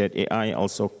acknowledge that AI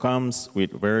also comes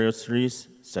with various risks,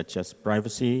 such as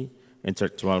privacy,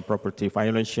 intellectual property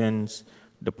violations,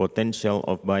 the potential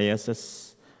of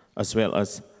biases, as well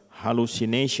as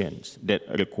hallucinations that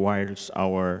requires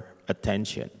our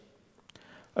attention.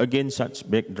 Against such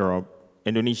backdrop,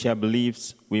 Indonesia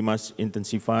believes we must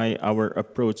intensify our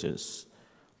approaches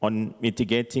on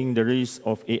mitigating the risks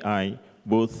of AI,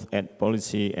 both at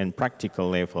policy and practical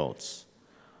levels.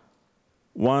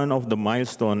 One of the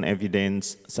milestone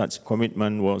evidence such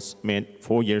commitment was made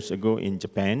 4 years ago in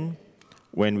Japan,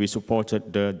 when we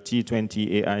supported the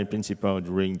G20 AI principle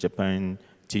during Japan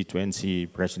G20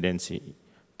 presidency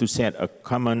to set a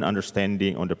common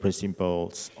understanding on the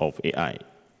principles of AI.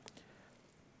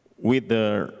 With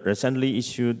the recently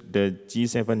issued the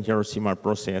G7 Hiroshima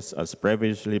process, as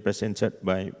previously presented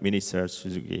by Minister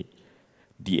Suzuki,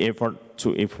 the effort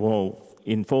to involve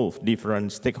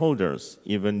different stakeholders,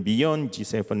 even beyond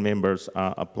G7 members,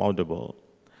 are applaudable.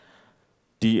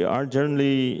 The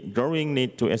urgently growing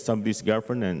need to establish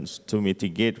governance to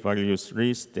mitigate various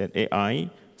risks that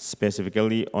AI,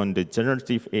 specifically on the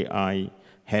generative AI,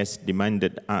 has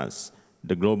demanded us,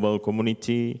 the global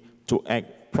community, to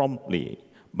act promptly,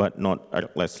 but not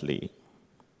recklessly.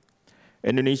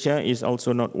 Indonesia is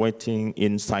also not waiting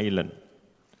in silence.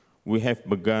 We have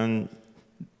begun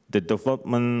the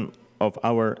development of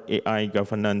our AI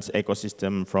governance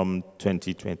ecosystem from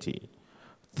 2020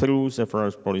 through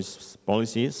several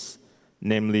policies,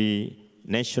 namely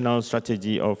National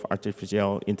Strategy of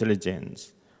Artificial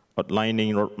Intelligence,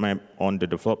 outlining roadmap on the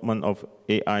development of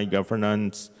AI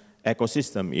governance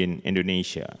ecosystem in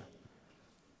Indonesia.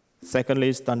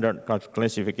 Secondly, standard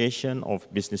classification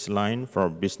of business line for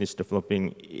business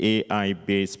developing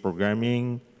AI-based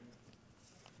programming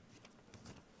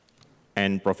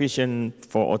and provision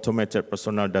for automated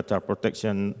personal data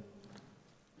protection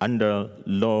under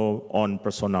law on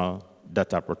personal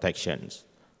data protections.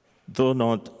 Though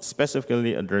not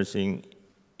specifically addressing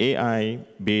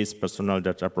AI-based personal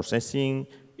data processing,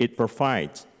 it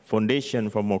provides foundation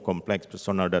for more complex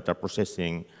personal data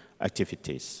processing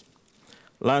activities.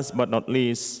 Last but not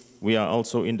least, we are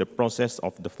also in the process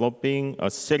of developing a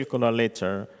circular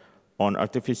letter on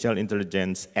artificial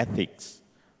intelligence ethics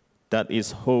that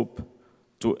is hoped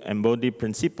to embody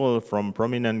principles from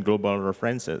prominent global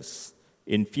references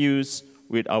infused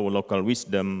with our local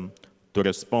wisdom to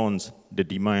respond to the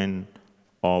demand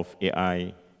of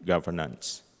AI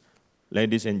governance.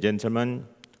 Ladies and gentlemen,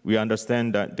 we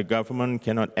understand that the government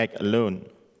cannot act alone.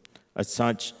 As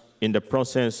such, in the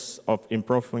process of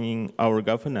improving our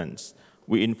governance,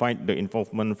 we invite the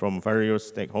involvement from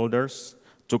various stakeholders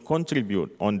to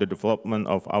contribute on the development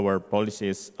of our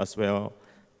policies as well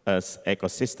as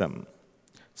ecosystem.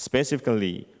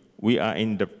 Specifically, we are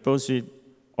in the pursuit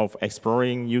of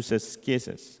exploring use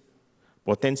cases,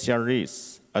 potential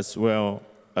risks, as well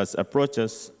as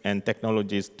approaches and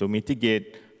technologies to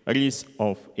mitigate risks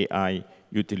of AI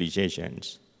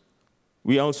utilizations.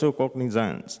 We also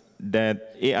cognizant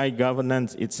that AI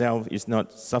governance itself is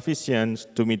not sufficient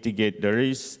to mitigate the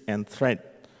risks and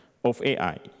threat of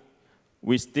AI.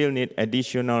 We still need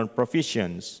additional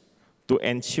provisions to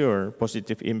ensure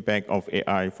positive impact of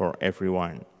AI for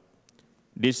everyone.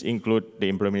 This includes the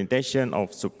implementation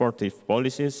of supportive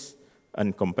policies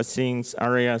encompassing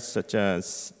areas such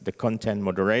as the content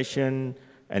moderation,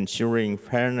 ensuring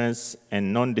fairness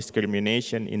and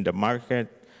non-discrimination in the market,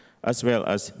 as well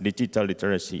as digital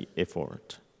literacy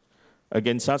effort.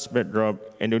 Against such backdrop,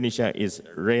 Indonesia is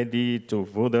ready to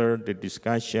further the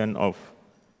discussion of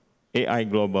AI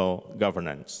global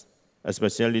governance,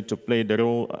 especially to play the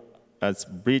role as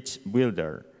bridge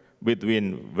builder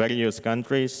between various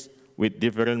countries with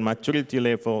different maturity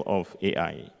level of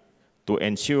AI to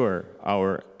ensure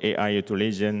our AI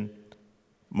utilization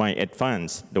might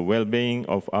advance the well-being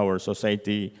of our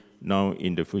society now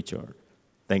in the future.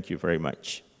 Thank you very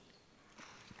much.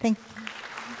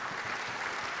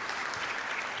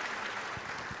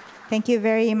 Thank you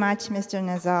very much, Mr.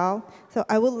 Nazal. So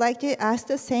I would like to ask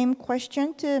the same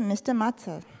question to Mr.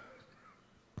 Matza.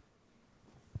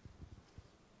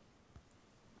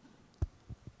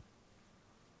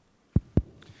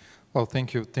 Well,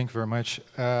 thank you. Thank you very much.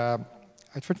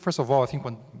 First of all, I think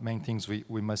one main things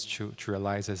we must to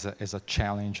realize as a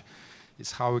challenge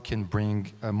is how we can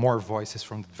bring more voices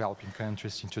from developing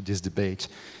countries into this debate.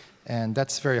 And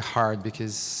that's very hard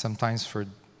because sometimes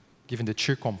given the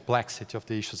sheer complexity of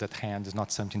the issues at hand, is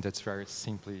not something that's very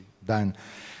simply done.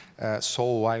 So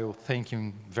while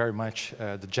thanking very much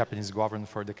the Japanese government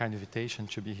for the kind invitation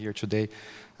to be here today,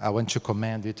 I want to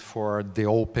commend it for the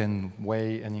open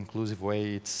way and inclusive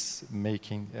way it's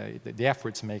making, the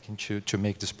efforts making to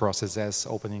make this process as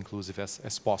open and inclusive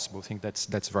as possible. I think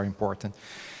that's very important.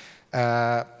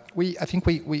 I think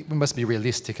we must be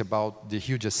realistic about the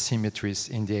huge asymmetries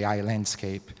in the AI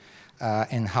landscape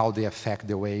and how they affect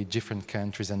the way different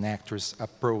countries and actors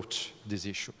approach this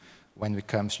issue when it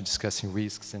comes to discussing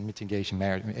risks and mitigation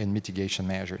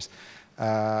measures.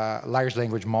 Large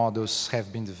language models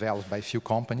have been developed by a few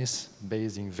companies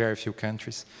based in very few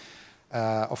countries.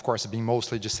 Of course, being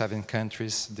mostly G7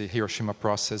 countries, the Hiroshima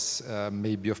process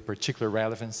may be of particular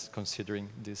relevance considering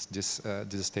this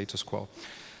status quo.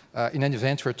 In any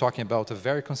event, we're talking about a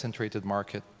very concentrated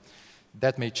market.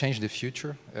 That may change in the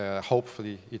future.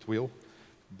 Hopefully it will,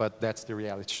 but that's the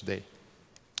reality today.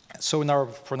 So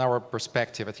from our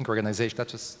perspective, I think organizations, that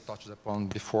was touched upon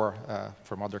before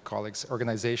from other colleagues,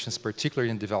 organizations, particularly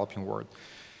in the developing world,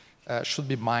 should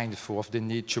be mindful of the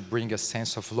need to bring a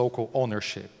sense of local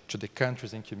ownership to the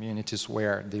countries and communities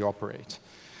where they operate.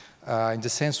 In the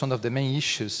sense, one of the main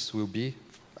issues will be,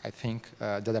 I think,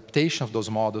 the adaptation of those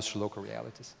models to local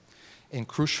realities. And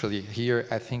crucially, here,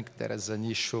 I think there is an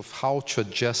issue of how to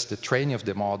adjust the training of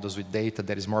the models with data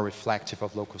that is more reflective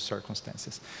of local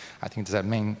circumstances. I think that's a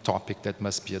main topic that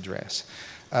must be addressed.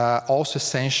 Also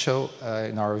essential,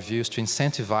 in our views, to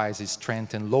incentivize and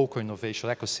strengthen local innovation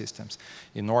ecosystems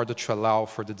in order to allow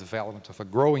for the development of a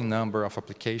growing number of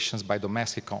applications by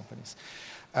domestic companies.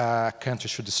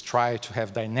 Countries should strive to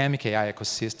have dynamic AI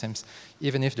ecosystems,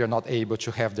 even if they're not able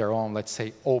to have their own, let's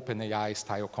say, open AI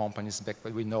style companies,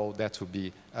 but we know that would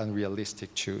be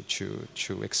unrealistic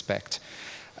to expect.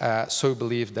 So we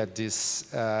believe that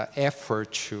this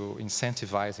effort to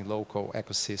incentivizing local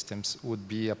ecosystems would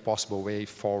be a possible way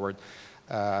forward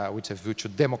with a view to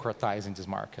democratizing this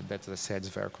market that, as I said, is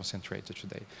very concentrated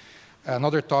today.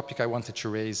 Another topic I wanted to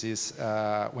raise is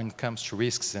when it comes to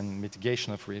risks and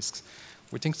mitigation of risks,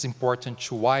 we think it's important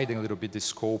to widen a little bit the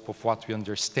scope of what we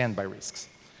understand by risks.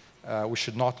 We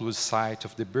should not lose sight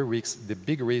of the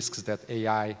big risks that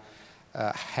AI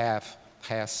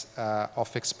has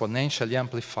of exponentially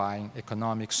amplifying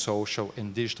economic, social,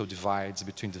 and digital divides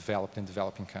between developed and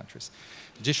developing countries.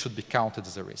 This should be counted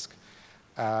as a risk.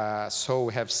 So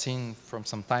we have seen from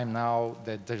some time now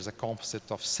that there's a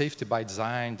concept of safety by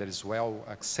design that is well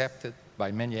accepted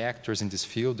by many actors in this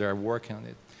field. They are working on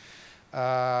it.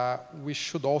 We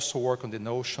should also work on the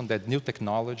notion that new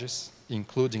technologies,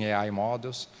 including AI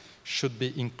models, should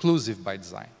be inclusive by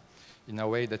design, in a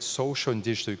way that social and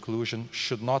digital inclusion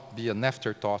should not be an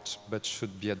afterthought, but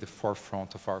should be at the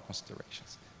forefront of our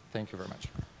considerations. Thank you very much.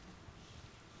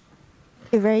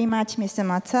 Thank you very much, Mr.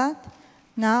 Matsat.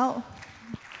 Now,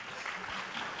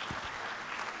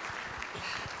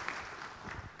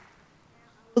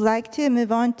 I would like to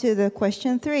move on to the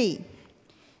question 3.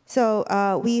 So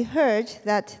we heard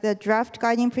that the draft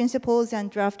guiding principles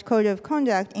and draft code of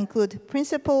conduct include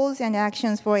principles and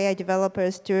actions for AI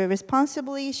developers to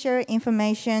responsibly share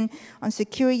information on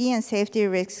security and safety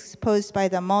risks posed by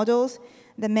the models,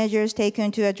 the measures taken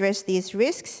to address these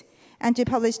risks, and to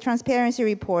publish transparency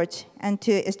reports, and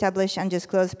to establish and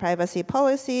disclose privacy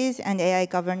policies and AI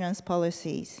governance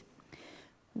policies.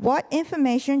 What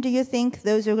information do you think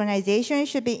those organizations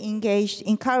should be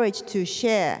encouraged to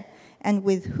share? And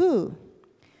with who?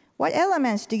 What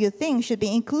elements do you think should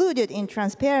be included in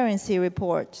transparency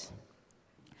reports?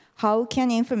 How can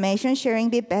information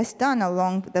sharing be best done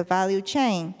along the value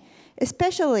chain,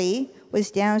 especially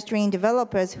with downstream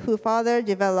developers who further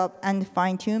develop and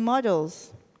fine-tune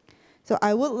models? So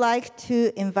I would like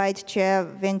to invite Chair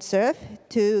Vint-Cerf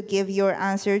to give your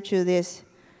answer to this.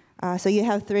 So you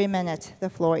have 3 minutes.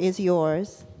 The floor is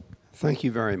yours. Thank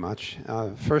you very much.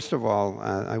 First of all,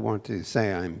 I want to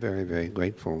say I'm very, very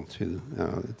grateful to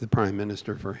the Prime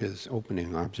Minister for his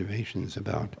opening observations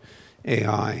about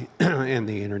AI and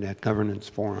the Internet Governance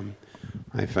Forum.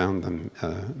 I found them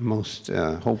most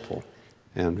hopeful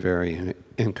and very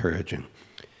encouraging.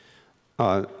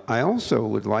 I also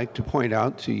would like to point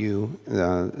out to you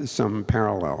some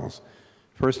parallels.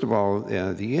 First of all,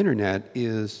 the Internet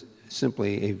is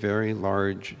simply a very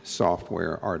large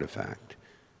software artifact.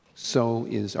 So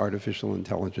is artificial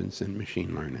intelligence and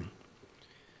machine learning.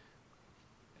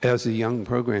 As a young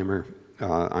programmer,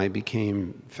 I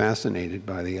became fascinated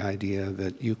by the idea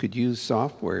that you could use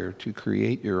software to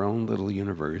create your own little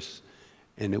universe,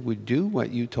 and it would do what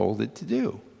you told it to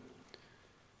do.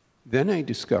 Then I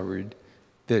discovered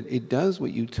that it does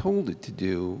what you told it to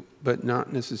do, but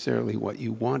not necessarily what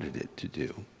you wanted it to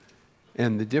do.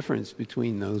 And the difference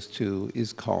between those two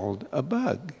is called a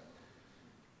bug.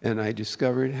 And I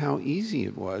discovered how easy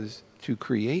it was to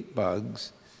create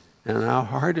bugs and how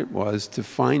hard it was to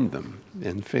find them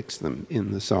and fix them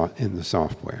in the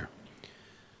software.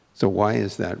 So why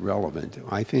is that relevant?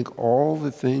 I think all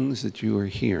the things that you are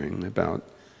hearing about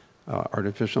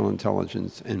artificial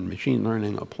intelligence and machine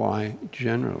learning apply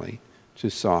generally to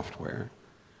software.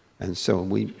 And so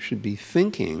we should be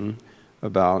thinking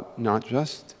about not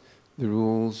just the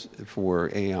rules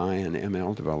for AI and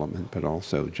ML development, but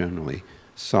also generally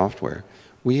software.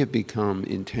 We have become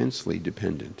intensely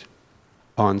dependent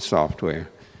on software.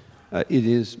 It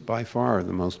is by far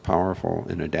the most powerful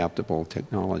and adaptable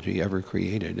technology ever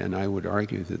created, and I would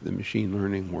argue that the machine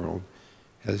learning world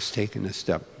has taken a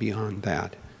step beyond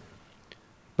that.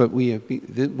 But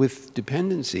with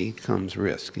dependency comes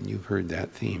risk, and you've heard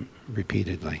that theme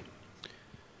repeatedly.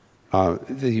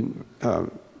 The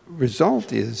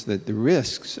result is that the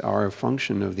risks are a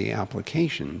function of the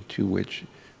application to which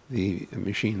the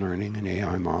machine learning and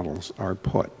AI models are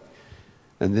put.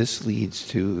 And this leads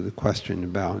to the question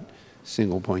about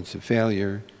single points of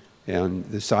failure and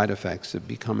the side effects of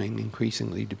becoming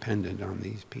increasingly dependent on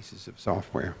these pieces of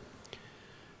software.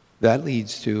 That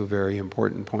leads to a very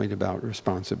important point about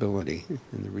responsibility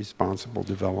and the responsible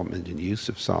development and use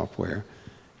of software.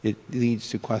 It leads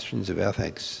to questions of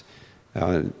ethics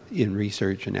in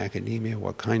research and academia.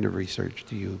 What kind of research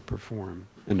do you perform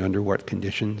and under what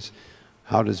conditions?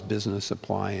 How does business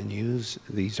apply and use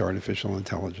these artificial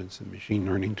intelligence and machine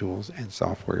learning tools and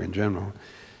software in general?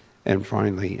 And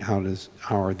finally, how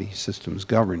are these systems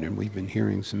governed? And we've been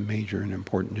hearing some major and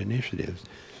important initiatives.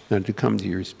 Now, to come to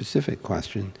your specific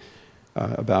question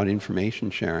about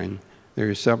information sharing, there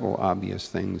are several obvious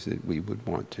things that we would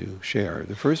want to share.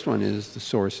 The first one is the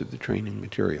source of the training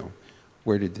material.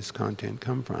 Where did this content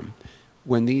come from?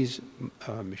 When these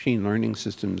machine learning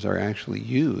systems are actually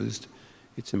used,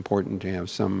 it's important to have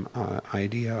some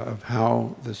idea of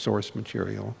how the source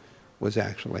material was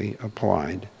actually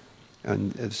applied,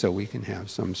 and so we can have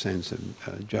some sense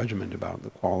of judgment about the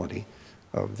quality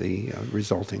of the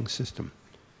resulting system.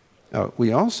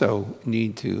 We also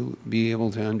need to be able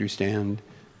to understand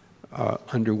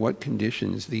under what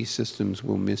conditions these systems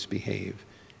will misbehave.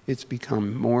 It's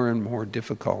become more and more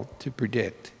difficult to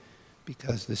predict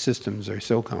because the systems are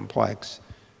so complex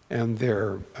and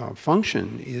their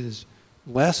function is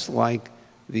less like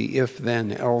the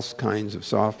if-then-else kinds of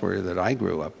software that I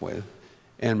grew up with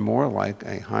and more like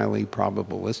a highly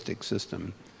probabilistic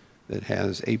system that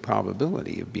has a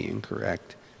probability of being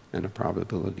correct and a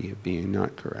probability of being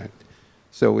not correct.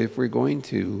 So if we're going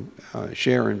to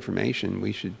share information,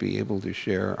 we should be able to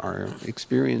share our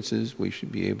experiences. We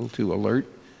should be able to alert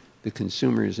the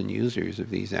consumers and users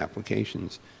of these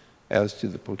applications as to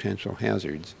the potential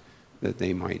hazards that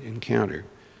they might encounter.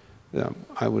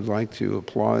 I would like to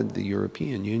applaud the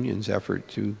European Union's effort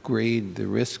to grade the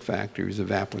risk factors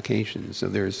of applications. So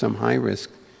there are some high-risk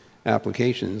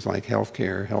applications like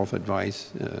healthcare, health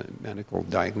advice, medical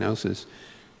diagnosis,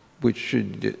 which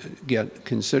should get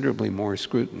considerably more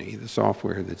scrutiny, the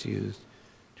software that's used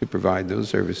to provide those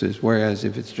services, whereas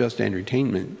if it's just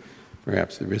entertainment,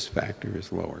 perhaps the risk factor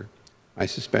is lower. I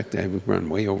suspect I would run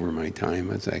way over my time,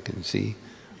 as I can see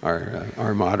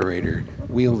our moderator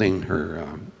wielding her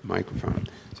microphone.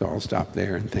 So I'll stop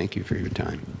there, and thank you for your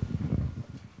time.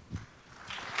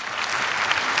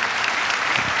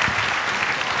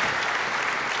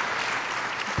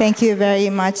 Thank you very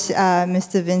much,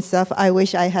 Mr. Vinsoff. I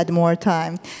wish I had more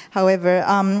time. However,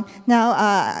 now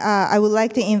I would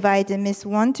like to invite Ms.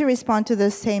 Won to respond to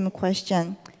the same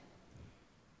question.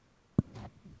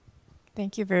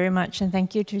 Thank you very much, and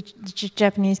thank you to the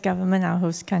Japanese government, our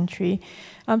host country.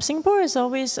 Singapore has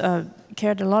always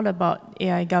cared a lot about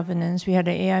AI governance. We had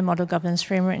an AI model governance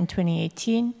framework in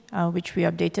 2018, which we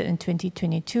updated in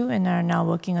 2022, and are now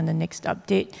working on the next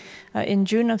update. In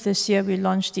June of this year, we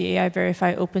launched the AI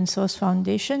Verify Open Source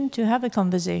Foundation to have a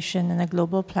conversation and a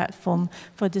global platform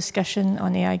for discussion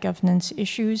on AI governance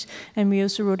issues. And we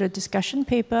also wrote a discussion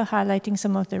paper highlighting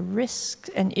some of the risks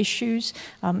and issues,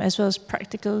 as well as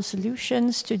practical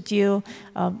solutions to deal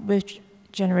with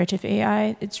generative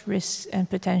AI, its risks and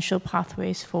potential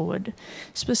pathways forward.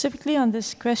 Specifically on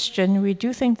this question, we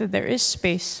do think that there is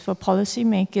space for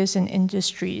policymakers and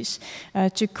industries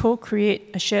to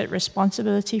co-create a shared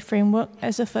responsibility framework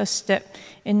as a first step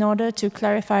in order to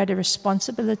clarify the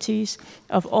responsibilities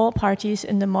of all parties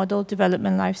in the model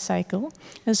development lifecycle,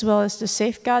 as well as the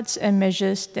safeguards and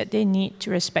measures that they need to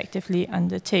respectively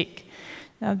undertake.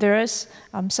 Now, there is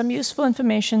some useful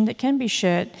information that can be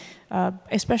shared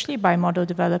especially by model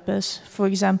developers. For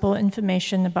example,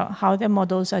 information about how their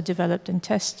models are developed and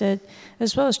tested,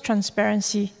 as well as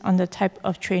transparency on the type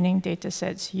of training data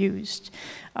sets used.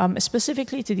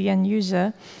 Specifically to the end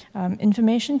user,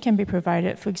 information can be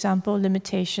provided, for example,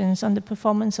 limitations on the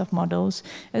performance of models,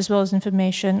 as well as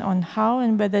information on how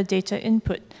and whether data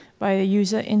input by a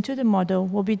user into the model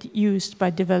will be used by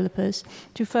developers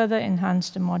to further enhance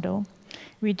the model.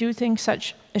 We do think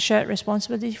such a shared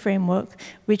responsibility framework,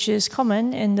 which is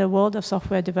common in the world of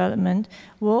software development,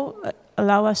 will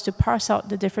allow us to parse out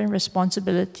the different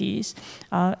responsibilities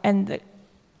and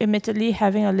admittedly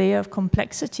having a layer of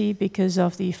complexity because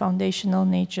of the foundational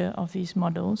nature of these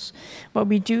models. But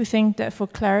we do think that for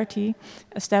clarity,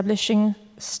 establishing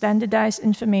standardized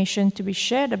information to be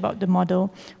shared about the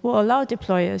model will allow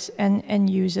deployers and end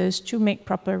users to make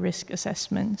proper risk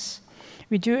assessments.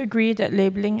 We do agree that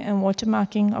labeling and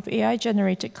watermarking of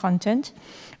AI-generated content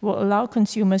will allow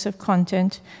consumers of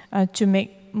content to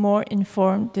make more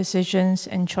informed decisions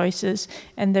and choices,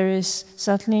 and there is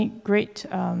certainly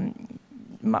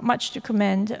much to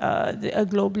commend a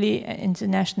globally and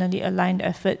internationally aligned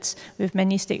efforts with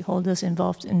many stakeholders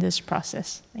involved in this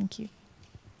process. Thank you.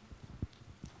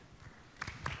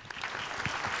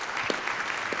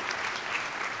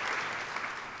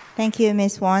 Thank you,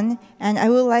 Ms. Won. And I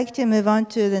would like to move on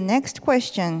to the next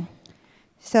question.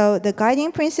 So the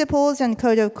guiding principles and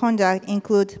code of conduct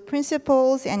include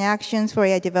principles and actions for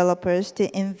AI developers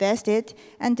to invest in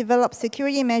and develop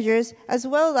security measures, as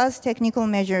well as technical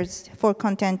measures for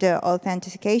content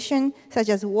authentication, such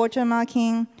as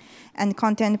watermarking and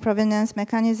content provenance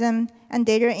mechanism, and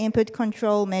data input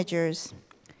control measures.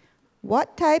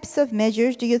 What types of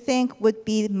measures do you think would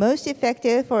be most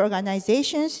effective for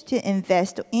organizations to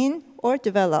invest in or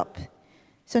develop?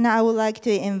 So now I would like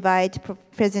to invite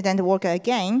President Walker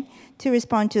again to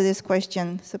respond to this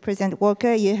question. So President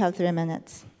Walker, you have 3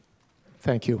 minutes.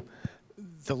 Thank you.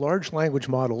 The large language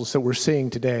models that we're seeing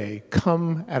today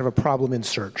come out of a problem in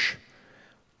search.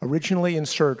 Originally in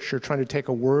search, you're trying to take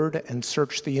a word and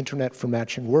search the internet for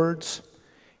matching words,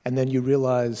 and then you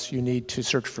realize you need to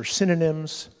search for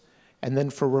synonyms, and then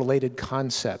for related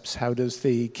concepts. How does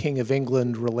the King of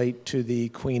England relate to the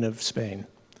Queen of Spain?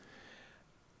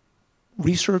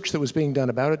 Research that was being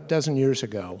done about a dozen years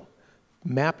ago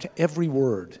mapped every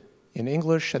word in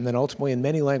English and then ultimately in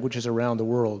many languages around the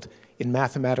world in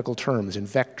mathematical terms, in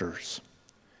vectors.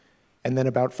 And then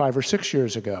about 5 or 6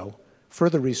 years ago,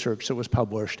 further research that was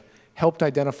published helped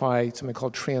identify something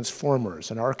called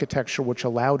transformers, an architecture which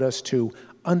allowed us to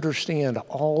understand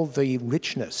all the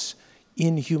richness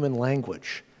in human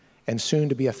language, and soon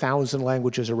to be 1,000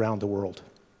 languages around the world.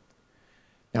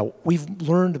 Now, we've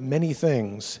learned many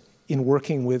things in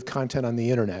working with content on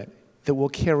the internet that will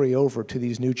carry over to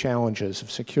these new challenges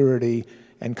of security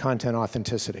and content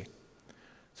authenticity.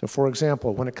 So for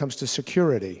example, when it comes to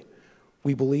security,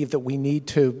 we believe that we need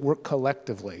to work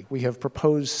collectively. We have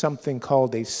proposed something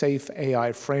called a Safe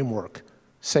AI framework,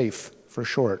 SAFE for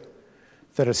short,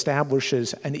 that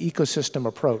establishes an ecosystem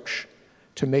approach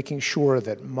to making sure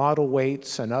that model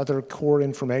weights and other core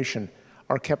information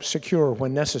are kept secure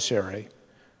when necessary,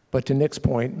 but to Nick's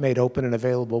point, made open and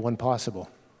available when possible.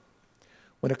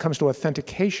 When it comes to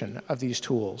authentication of these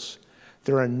tools,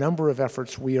 there are a number of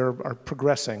efforts we are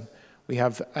progressing. We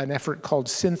have an effort called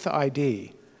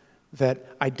SynthID that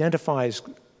identifies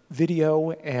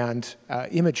video and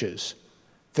images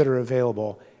that are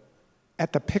available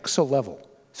at the pixel level.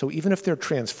 So even if they're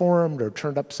transformed or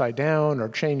turned upside down or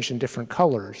changed in different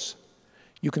colors,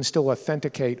 you can still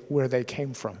authenticate where they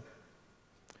came from.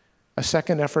 A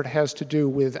second effort has to do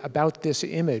with about this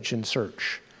image in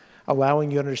search,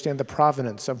 allowing you to understand the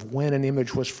provenance of when an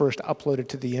image was first uploaded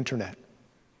to the internet.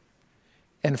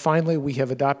 And finally, we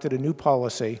have adopted a new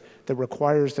policy that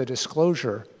requires the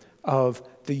disclosure of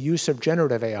the use of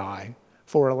generative AI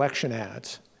for election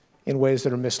ads in ways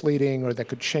that are misleading or that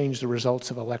could change the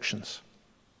results of elections.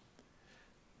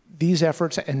 These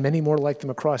efforts, and many more like them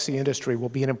across the industry, will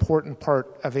be an important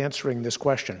part of answering this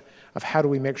question of how do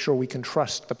we make sure we can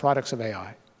trust the products of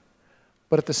AI.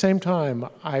 But at the same time,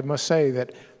 I must say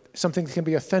that something can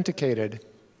be authenticated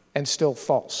and still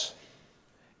false.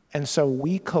 And so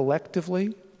we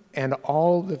collectively, and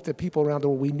all of the people around the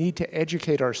world, we need to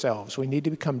educate ourselves. We need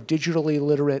to become digitally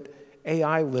literate,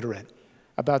 AI literate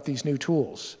about these new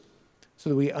tools so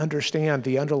that we understand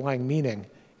the underlying meaning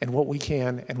and what we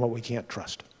can and what we can't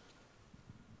trust.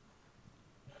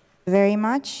 Very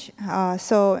much.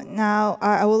 So now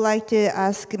I would like to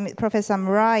ask Professor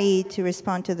Murai to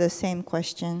respond to the same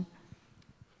question.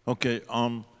 Okay.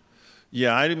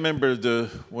 Yeah, I remember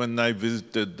when I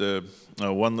visited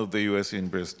one of the U.S.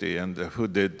 university and who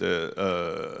did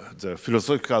the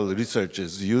philosophical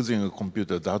researches using a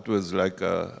computer. That was like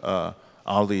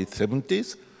early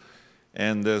 70s.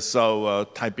 And so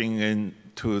typing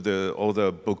into all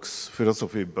the books,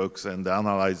 philosophy books, and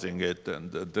analyzing it,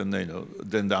 and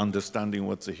then the understanding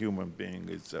what the human being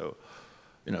is,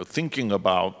 thinking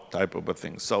about type of a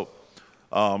thing. So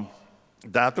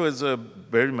that was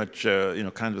very much,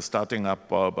 kind of starting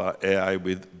up about AI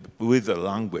with the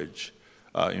language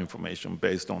information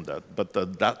based on that. But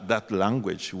that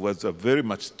language was a very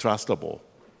much trustable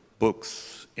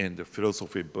books in the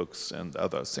philosophy books and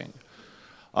other things.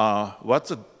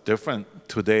 What's different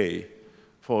today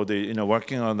for the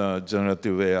working on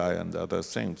generative AI and other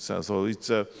things? So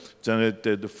it's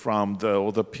generated from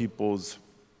all the people's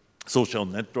social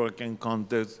networking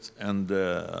context and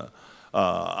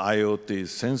IoT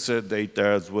sensor data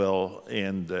as well,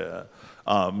 and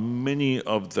many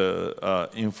of the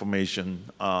information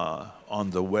on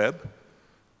the web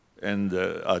and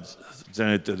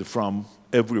generated from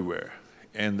everywhere.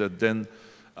 And then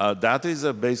that is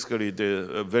basically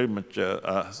the very much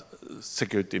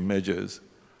security measures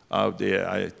of the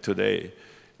AI today.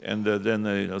 And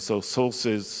then so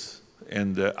sources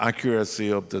and the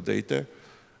accuracy of the data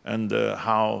and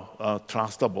how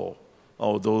trustable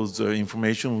all those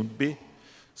information would be.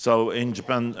 So in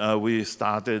Japan, we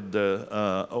started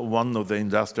one of the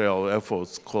industrial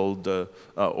efforts called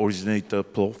originator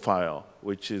profile,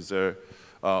 which is the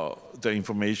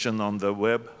information on the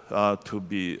web to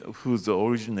be who's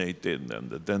originated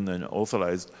and then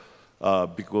authorized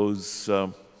because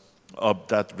of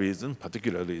that reason,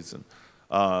 particular reason.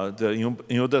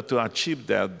 In order to achieve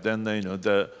that, then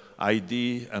the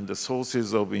ID and the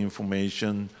sources of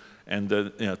information and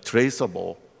the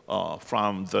traceable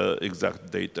from the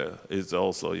exact data is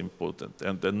also important.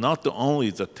 And then not only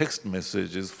the text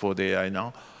messages for the AI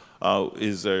now,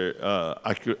 is an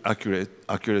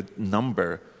accurate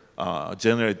number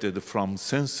generated from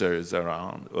sensors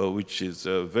around, which is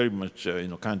very much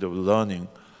kind of learning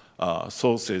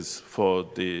sources for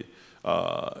the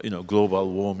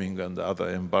global warming and other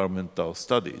environmental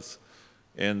studies.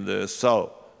 And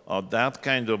so that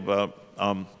kind of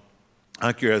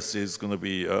accuracy is going to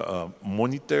be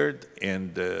monitored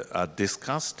and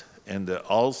discussed, and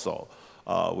also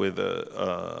with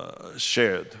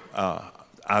shared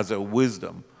as a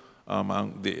wisdom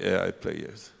among the AI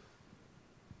players.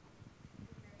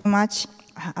 Thank you much,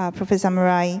 Professor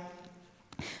Murai.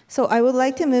 So I would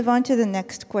like to move on to the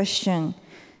next question.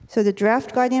 So the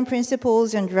draft guiding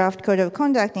principles and draft code of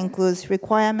conduct includes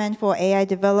requirement for AI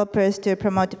developers to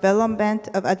promote development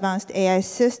of advanced AI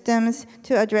systems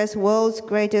to address world's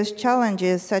greatest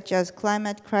challenges such as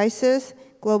climate crisis,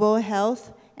 global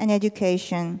health, and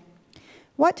education.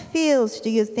 What fields do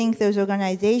you think those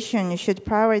organizations should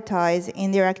prioritize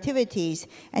in their activities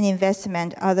and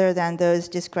investment other than those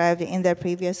described in the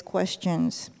previous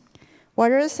questions?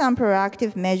 What are some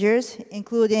proactive measures,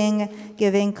 including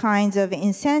giving kinds of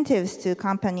incentives to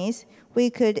companies, we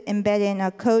could embed in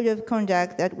a code of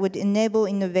conduct that would enable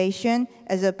innovation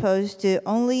as opposed to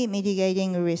only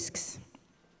mitigating risks?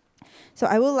 So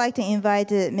I would like to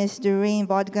invite Ms. Doreen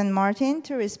Bodgan-Martin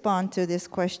to respond to this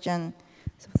question.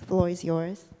 So the floor is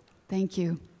yours. Thank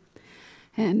you.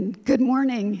 And good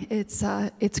morning.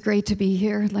 It's great to be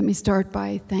here. Let me start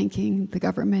by thanking the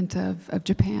government of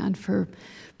Japan for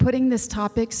putting this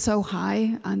topic so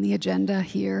high on the agenda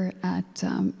here at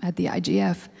the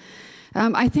IGF.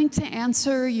 I think to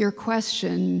answer your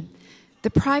question, the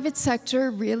private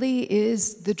sector really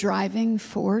is the driving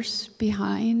force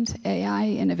behind AI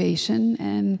innovation,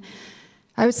 and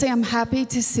I would say I'm happy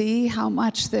to see how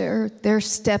much they're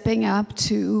stepping up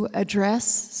to address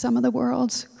some of the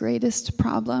world's greatest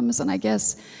problems. And I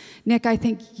guess, Nick, I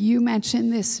think you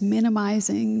mentioned this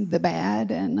minimizing the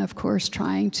bad and, of course,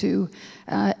 trying to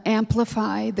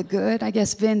amplify the good. I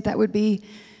guess, Vint, that would be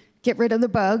get rid of the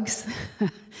bugs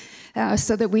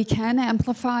so that we can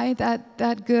amplify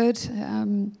that good.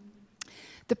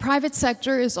 The private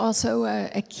sector is also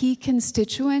a key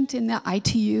constituent in the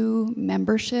ITU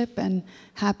membership, and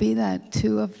happy that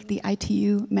 2 of the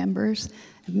ITU members,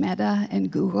 Meta and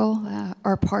Google,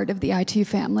 are part of the ITU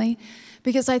family,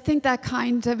 because I think that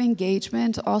kind of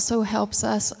engagement also helps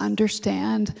us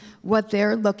understand what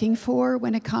they're looking for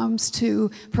when it comes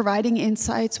to providing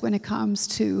insights, when it comes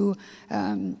to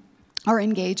our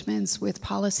engagements with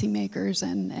policymakers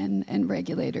and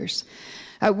regulators.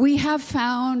 We have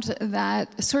found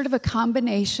that sort of a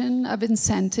combination of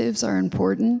incentives are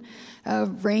important,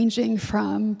 ranging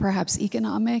from perhaps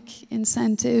economic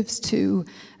incentives to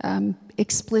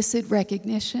explicit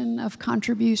recognition of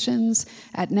contributions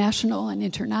at national and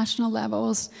international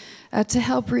levels to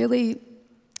help really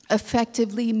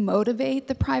effectively motivate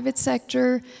the private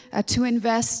sector to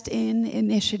invest in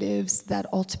initiatives that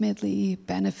ultimately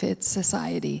benefit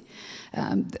society.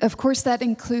 Of course, that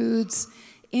includes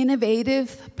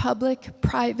innovative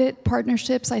public-private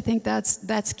partnerships. I think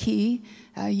that's key.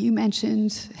 You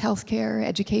mentioned healthcare,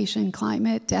 education,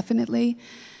 climate, definitely.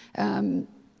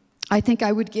 I think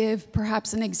I would give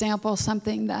perhaps an example,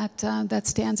 something that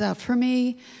stands out for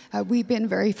me. We've been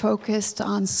very focused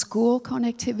on school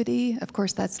connectivity. Of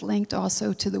course, that's linked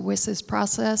also to the WSIS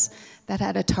process that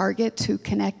had a target to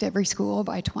connect every school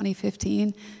by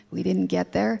 2015. We didn't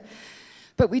get there.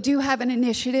 But we do have an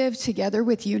initiative together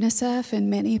with UNICEF and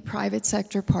many private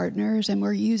sector partners, and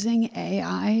we're using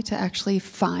AI to actually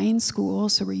find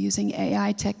schools. So we're using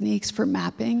AI techniques for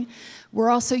mapping. We're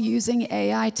also using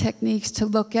AI techniques to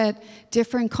look at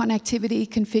different connectivity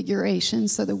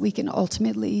configurations so that we can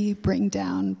ultimately bring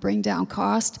down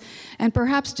cost. And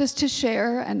perhaps just to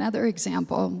share another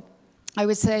example, I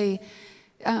would say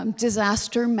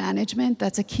disaster management,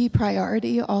 that's a key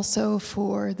priority also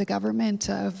for the government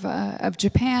of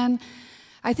Japan.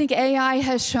 I think AI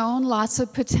has shown lots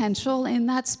of potential in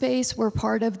that space. We're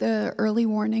part of the Early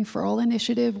Warning for All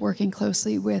initiative, working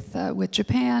closely with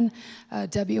Japan,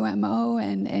 WMO,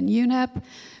 and UNEP.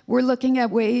 We're looking at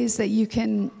ways that you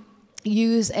can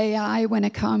use AI when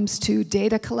it comes to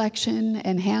data collection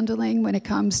and handling, when it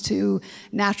comes to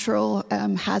natural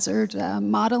hazard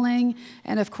modeling,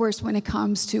 and of course when it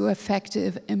comes to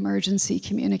effective emergency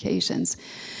communications.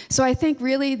 So I think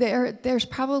really there's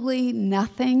probably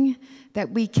nothing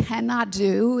that we cannot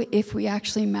do if we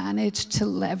actually manage to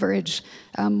leverage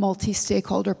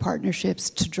multi-stakeholder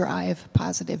partnerships to drive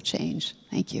positive change.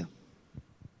 Thank you.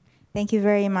 Thank you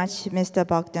very much, Mr.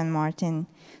 Bodgan-Martin.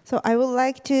 So I would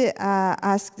like to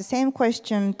ask the same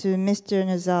question to Mr.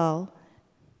 Nazal.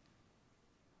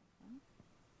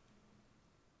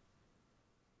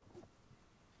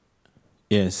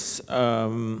 Yes.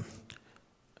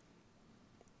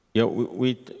 Yeah,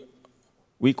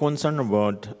 we concerned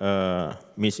about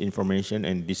misinformation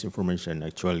and disinformation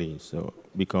actually. So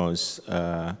because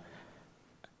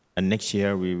next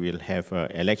year we will have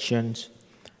elections,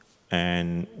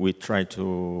 and we try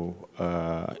to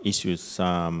issue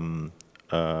some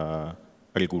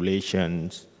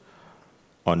regulations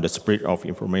on the spread of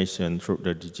information through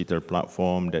the digital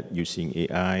platform that using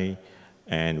AI,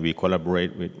 and we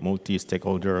collaborate with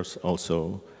multi-stakeholders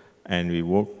also, and we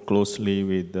work closely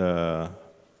with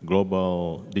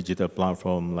global digital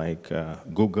platform like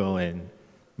Google and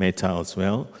Meta as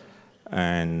well,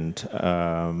 and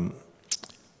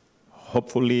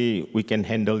hopefully we can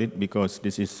handle it because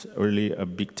this is really a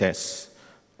big test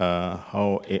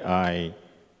how AI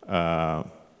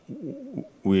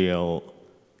will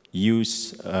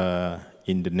use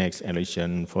in the next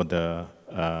election for the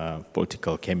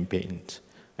political campaigns.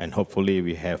 And hopefully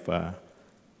we have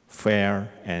fair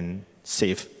and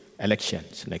safe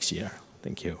elections next year.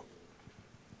 Thank you.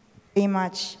 Very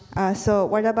much. So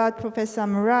what about Professor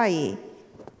Murai?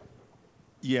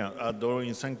 Yeah,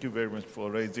 Doreen, thank you very much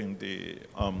for raising the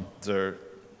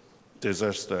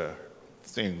disaster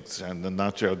things and the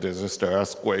natural disaster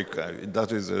earthquake.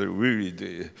 That is really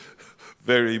the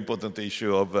very important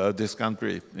issue of this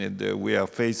country. And we are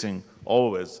facing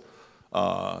always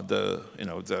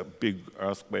the big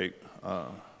earthquake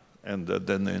and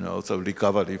then also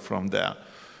recovery from that.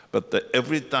 But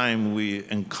every time we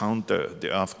encounter the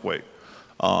earthquake,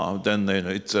 then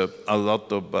it's a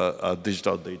lot of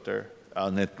digital data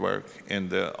network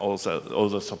and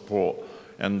also support,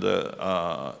 and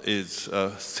is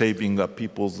saving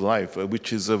people's life,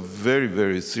 which is a very,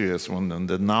 very serious one.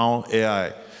 And now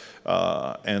AI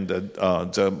and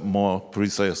the more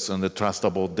precise and the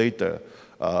trustable data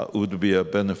would be a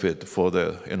benefit for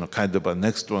the kind of a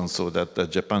next one, so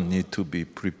that Japan need to be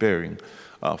preparing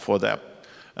for that.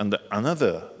 And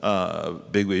another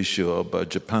big issue of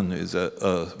Japan is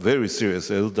a very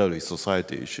serious elderly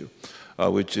society issue,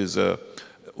 which is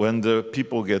when the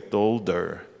people get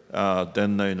older,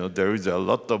 then there is a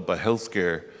lot of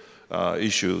healthcare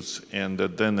issues, and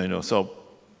then so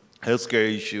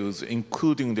healthcare issues,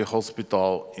 including the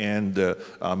hospital and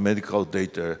medical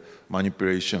data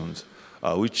manipulations,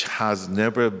 which has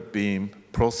never been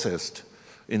processed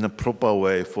in a proper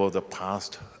way for the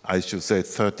past, I should say,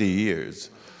 30 years,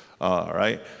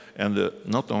 right? And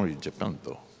not only Japan,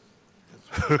 though.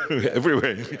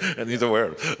 Everywhere in the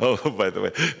world, by the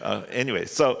way. Anyway,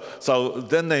 so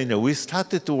then we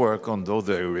started to work on those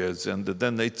areas, and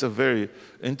then it's a very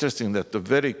interesting that the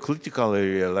very critical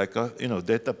area like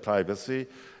data privacy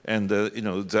and the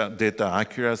data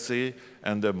accuracy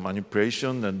and the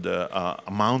manipulation and the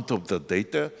amount of the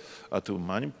data to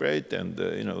manipulate, and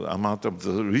amount of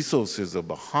the resources of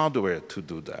the hardware to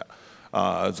do that.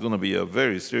 It's going to be a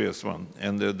very serious one,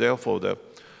 and therefore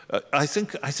I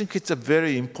think it's a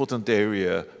very important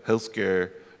area,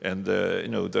 healthcare and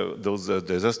those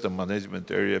disaster management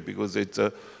area, because it's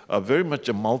a very much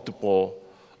a multiple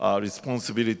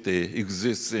responsibility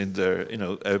exists in there,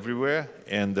 everywhere,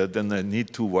 and then they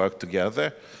need to work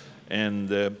together, and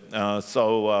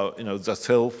so the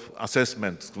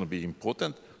self-assessment is going to be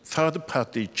important.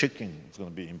 Third-party checking is going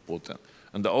to be important,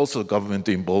 and also government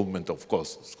involvement, of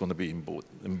course, is going to be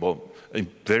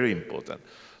very important.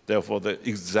 Therefore,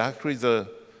 exactly the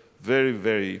very,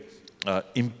 very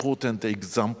important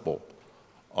example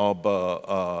of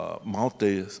a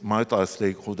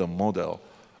multi-stakeholder model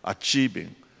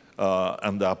achieving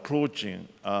and approaching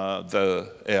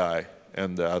the AI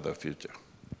and the other future.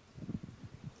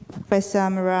 Professor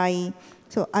Murai,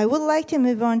 so I would like to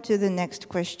move on to the next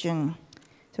question.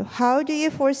 So how do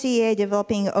you foresee AI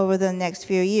developing over the next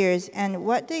few years, and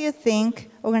what do you think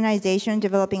organizations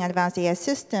developing advanced AI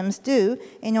systems do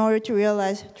in order to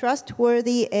realize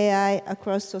trustworthy AI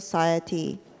across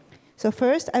society? So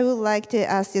first, I would like to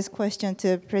ask this question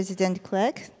to President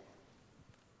Clegg.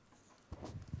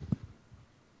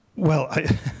 Well, I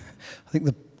think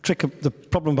the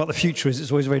problem about the future is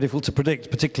it's always very difficult to predict,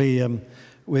 particularly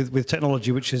with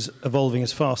technology which is evolving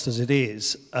as fast as it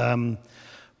is.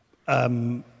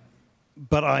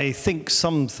 But I think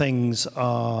some things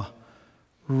are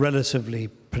relatively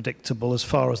predictable as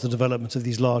far as the development of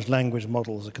these large language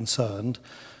models are concerned.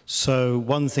 So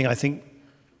one thing I think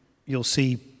you'll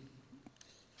see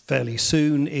fairly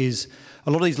soon is a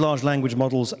lot of these large language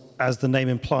models, as the name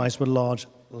implies, were large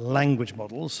language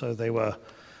models. So they were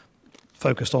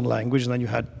focused on language, and then you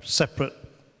had separate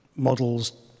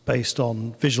models based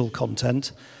on visual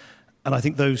content. And I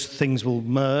think those things will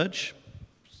merge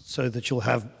so that you'll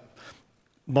have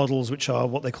models which are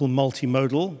what they call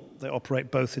multimodal. They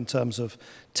operate both in terms of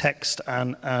text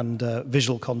and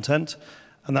visual content.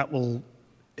 And that will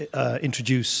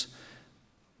introduce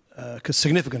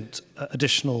significant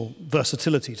additional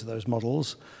versatility to those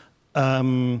models.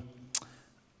 I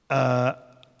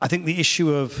think the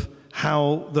issue of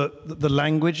how the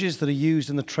languages that are used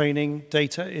in the training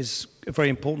data is a very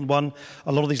important one.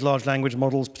 A lot of these large language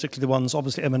models, particularly the ones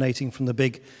obviously emanating from the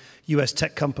big US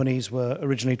tech companies, were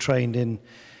originally trained in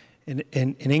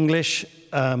English.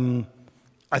 I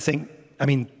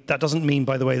mean, that doesn't mean,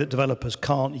 by the way, that developers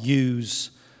can't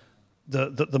use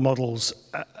the models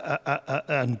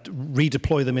and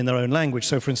redeploy them in their own language.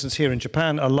 So, for instance, here in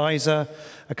Japan, ELIZA,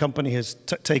 a company has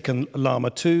taken Llama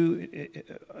 2,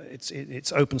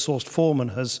 its open sourced form,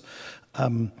 and has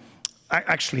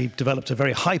actually developed a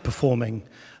very high-performing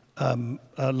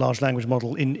large language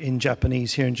model in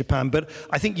Japanese here in Japan. But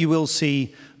I think you will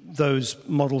see those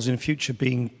models in future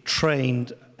being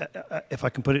trained, if I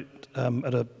can put it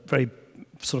at a very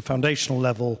sort of foundational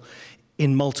level,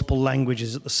 in multiple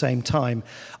languages at the same time.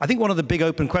 I think one of the big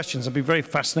open questions, I'd be very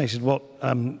fascinated what,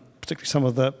 particularly some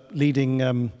of the leading,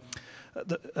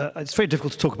 it's very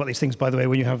difficult to talk about these things, by the way,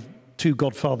 when you have two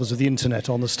godfathers of the internet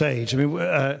on the stage. I mean,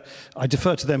 I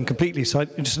defer to them completely, so I'm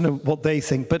interested to know what they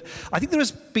think. But I think there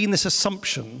has been this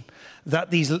assumption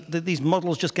that these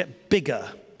models just get bigger.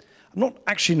 I'm not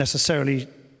actually necessarily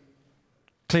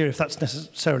clear if that's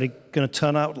necessarily going to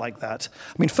turn out like that.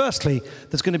 I mean, firstly,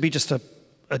 there's going to be just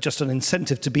an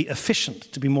incentive to be efficient,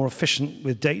 to be more efficient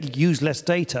with data, use less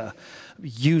data,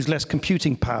 use less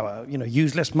computing power,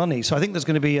 use less money. So I think there's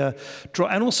going to be a draw,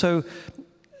 and also,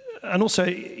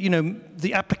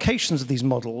 the applications of these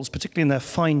models, particularly in their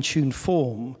fine-tuned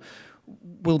form,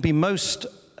 will be most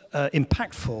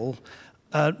impactful.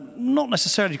 Not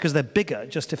necessarily because they're bigger,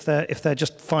 just if they're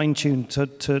just fine-tuned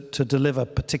to deliver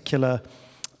particular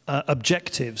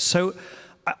objectives. So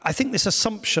I think this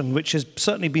assumption, which has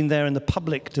certainly been there in the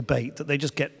public debate, that they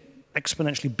just get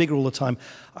exponentially bigger all the time,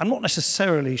 I'm not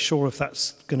necessarily sure if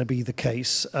that's going to be the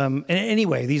case.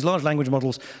 Anyway, these large language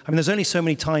models, I mean, there's only so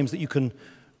many times that you can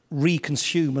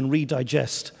reconsume and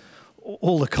redigest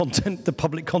all the content, the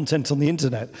public content on the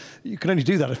internet. You can only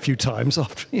do that a few times.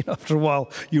 After a while,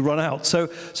 you run out. So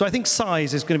I think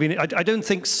size is going to be. I don't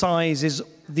think size is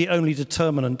the only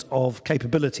determinant of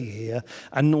capability here,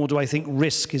 and nor do I think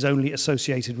risk is only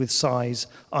associated with size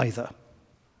either.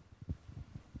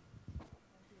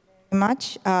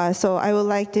 Much. So I would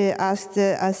like to ask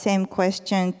the same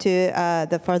question to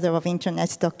the father of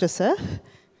internet, Dr. Sir.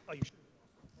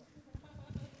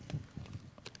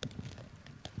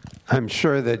 I'm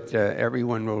sure that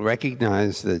everyone will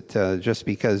recognize that just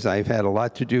because I've had a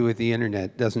lot to do with the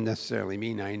internet doesn't necessarily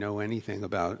mean I know anything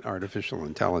about artificial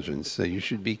intelligence, so you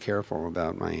should be careful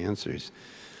about my answers.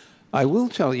 I will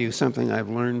tell you something I've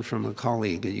learned from a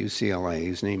colleague at UCLA.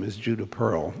 His name is Judah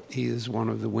Pearl. He is one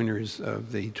of the winners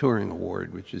of the Turing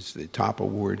Award, which is the top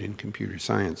award in computer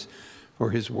science,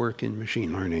 for his work in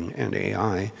machine learning and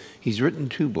AI. He's written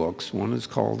 2 books. One is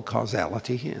called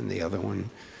Causality, and the other one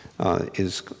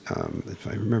is, if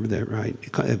I remember that right,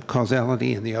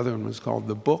 Causality, and the other one was called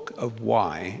The Book of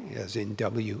Why, as in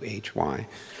W-H-Y.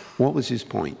 What was his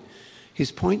point?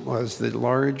 His point was that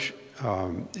large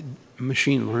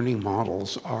machine learning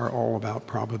models are all about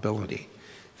probability.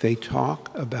 They talk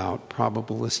about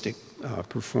probabilistic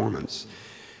performance.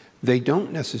 They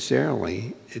don't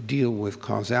necessarily deal with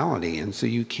causality, and so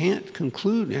you can't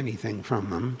conclude anything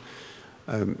from them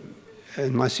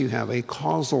unless you have a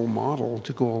causal model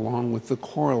to go along with the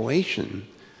correlation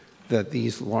that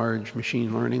these large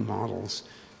machine learning models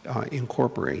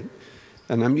incorporate.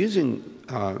 And I'm using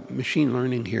machine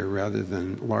learning here rather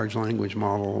than large language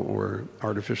model or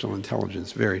artificial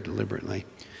intelligence very deliberately.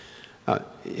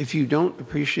 If you don't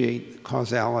appreciate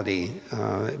causality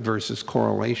versus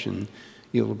correlation,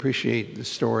 you'll appreciate the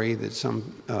story that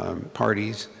some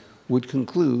parties would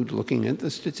conclude, looking at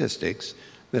the statistics,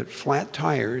 that flat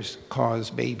tires cause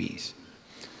babies.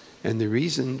 And the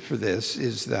reason for this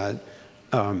is that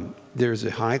there's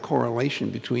a high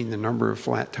correlation between the number of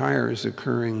flat tires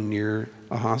occurring near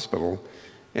a hospital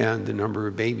and the number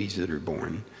of babies that are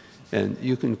born. And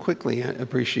you can quickly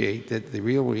appreciate that the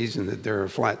real reason that there are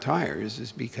flat tires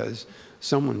is because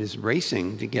someone is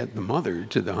racing to get the mother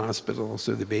to the hospital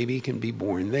so the baby can be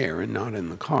born there and not in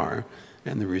the car.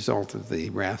 And the result of the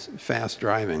fast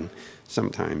driving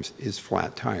sometimes is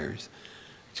flat tires.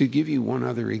 To give you one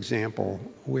other example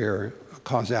where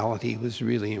causality was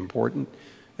really important,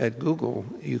 at Google,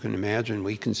 you can imagine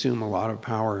we consume a lot of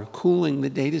power cooling the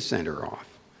data center off.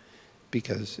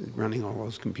 because running all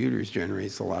those computers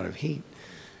generates a lot of heat.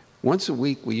 Once a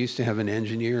week, we used to have an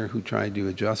engineer who tried to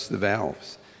adjust the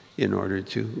valves in order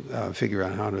to figure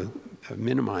out how to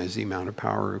minimize the amount of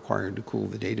power required to cool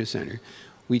the data center.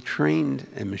 We trained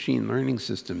a machine learning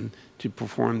system to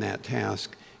perform that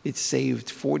task. It saved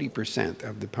 40%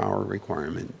 of the power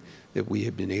requirement that we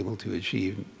have been able to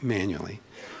achieve manually.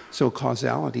 So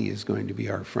causality is going to be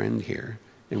our friend here,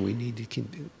 and we need to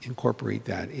incorporate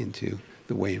that into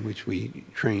the way in which we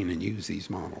train and use these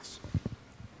models.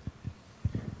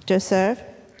 Joseph,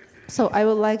 so I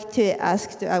would like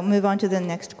to move on to the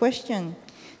next question.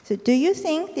 So do you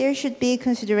think there should be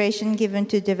consideration given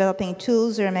to developing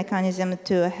tools or mechanisms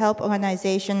to help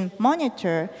organizations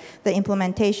monitor the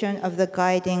implementation of the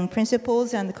guiding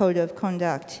principles and the code of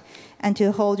conduct, and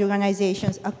to hold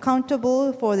organizations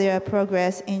accountable for their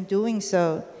progress in doing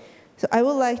so? So I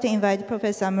would like to invite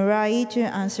Professor Murai to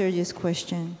answer this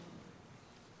question.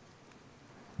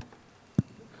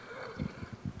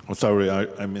 Oh, sorry,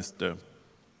 I missed the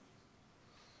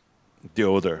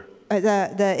order.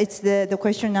 It's the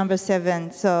question number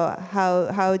 7. So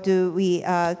how do we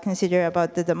consider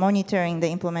about the monitoring the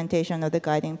implementation of the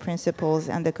guiding principles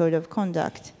and the code of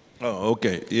conduct? Oh,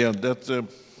 okay. Yeah, that's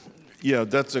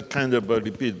a kind of a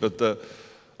repeat, but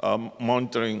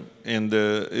monitoring and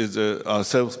is a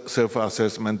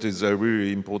self-assessment is a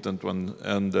really important one,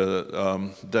 and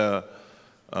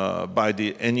by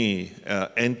any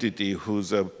entity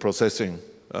who's processing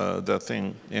the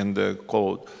thing in the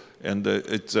code. And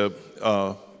it's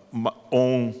my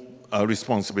own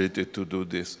responsibility to do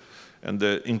this, and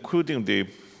including the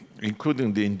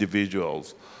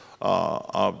individuals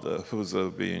who's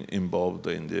being involved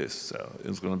in this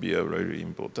is going to be very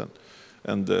important,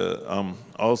 and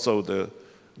also the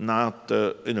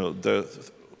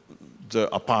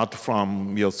apart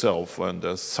from yourself and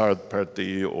the third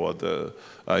party or the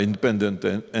independent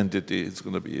entity is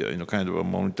going to be kind of a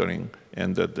monitoring,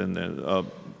 and then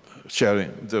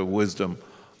sharing the wisdom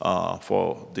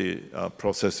for the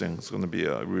processing is going to be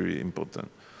really important.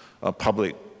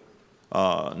 Public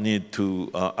need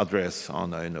to address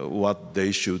on what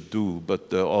they should do,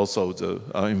 but also the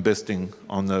investing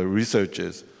on the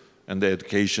researches and the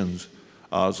educations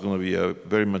is going to be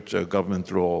very much a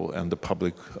government role and the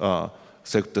public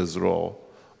sector's role,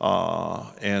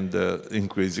 and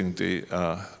increasing the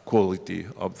quality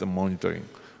of the monitoring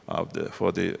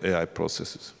for the AI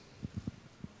processes.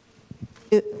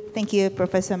 Thank you,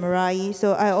 Professor Murai.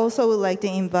 So I also would like to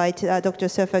invite Dr.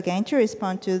 Surf again to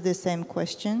respond to the same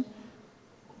question.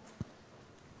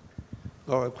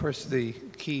 Well, of course, the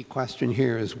key question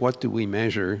here is what do we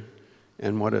measure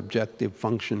and what objective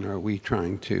function are we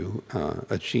trying to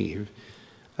achieve?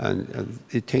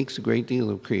 It takes a great deal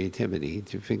of creativity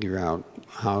to figure out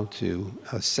how to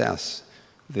assess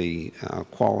the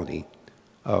quality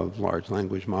of large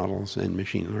language models and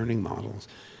machine learning models.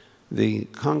 The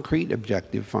concrete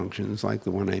objective functions, like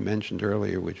the one I mentioned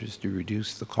earlier, which is to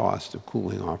reduce the cost of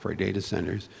cooling off our data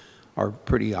centers, are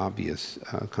pretty obvious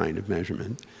kind of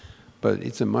measurement. But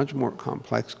it's a much more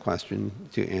complex question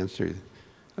to answer.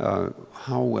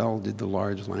 How well did the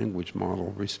large language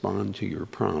model respond to your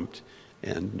prompt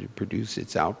and produce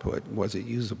its output? Was it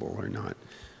usable or not?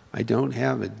 I don't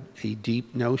have a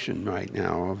deep notion right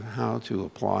now of how to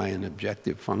apply an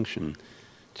objective function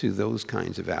to those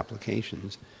kinds of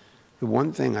applications. The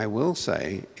one thing I will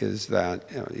say is that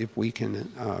if we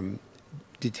can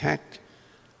detect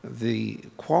the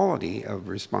quality of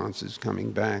responses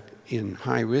coming back in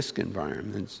high-risk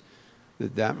environments,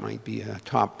 that might be a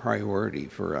top priority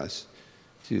for us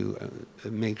to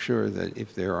make sure that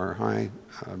if there are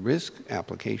high-risk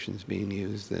applications being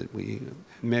used, that we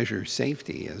measure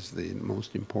safety as the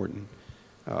most important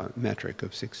metric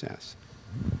of success.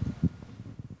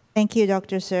 Thank you,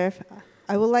 Dr. Surf.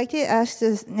 I would like to ask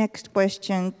this next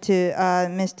question to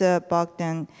Mr.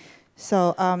 Bogdan.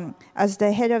 So as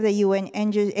the head of the UN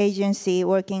agency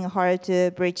working hard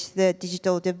to bridge the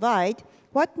digital divide,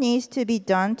 what needs to be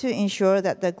done to ensure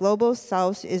that the global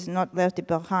south is not left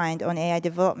behind on AI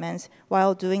developments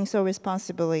while doing so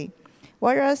responsibly?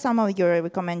 What are some of your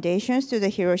recommendations to the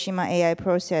Hiroshima AI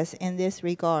process in this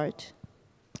regard?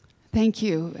 Thank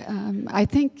you. I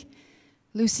think,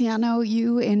 Luciano,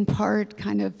 you in part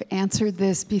kind of answered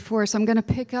this before, so I'm going to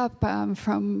pick up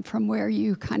from where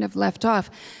you kind of left off.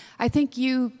 I think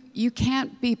you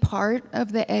can't be part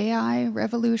of the AI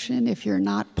revolution if you're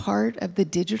not part of the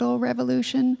digital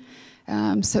revolution.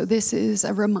 So this is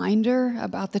a reminder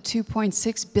about the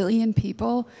 2.6 billion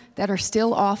people that are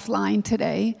still offline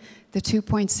today, the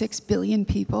 2.6 billion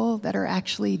people that are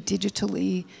actually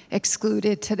digitally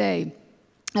excluded today.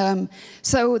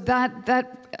 So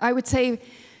that I would say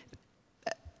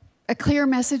a clear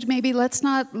message, maybe let's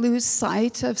not lose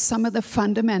sight of some of the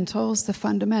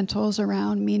fundamentals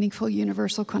around meaningful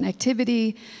universal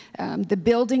connectivity, the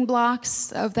building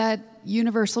blocks of that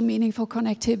universal meaningful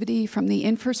connectivity, from the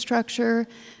infrastructure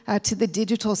to the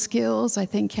digital skills. I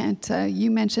think, Kent,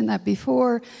 you mentioned that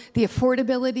before, the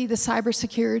affordability, the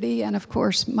cybersecurity, and of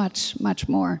course, much, much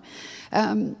more.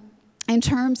 In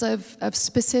terms of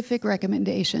specific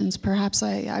recommendations, perhaps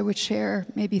I would share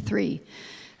maybe three.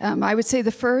 I would say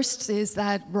the first is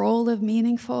that role of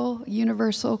meaningful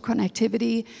universal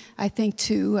connectivity. I think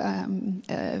to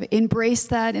embrace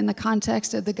that in the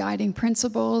context of the guiding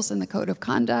principles and the code of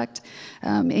conduct,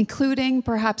 including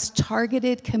perhaps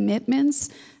targeted commitments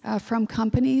from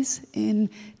companies in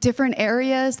different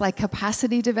areas like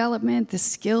capacity development. The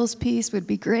skills piece would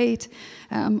be great.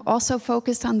 Also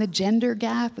focused on the gender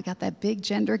gap. We got that big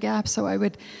gender gap, so I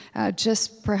would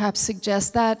just perhaps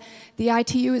suggest that. The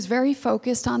ITU is very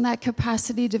focused on that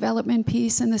capacity development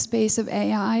piece in the space of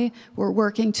AI. We're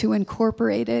working to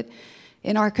incorporate it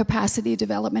in our capacity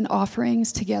development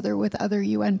offerings together with other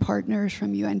UN partners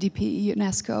from UNDP,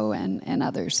 UNESCO, and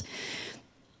others.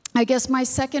 I guess my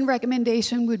second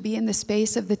recommendation would be in the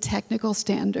space of the technical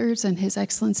standards, and His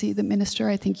Excellency the Minister,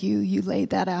 I think you laid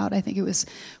that out. I think it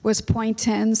was point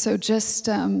 10. So just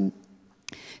to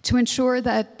ensure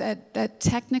that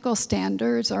technical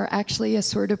standards are actually a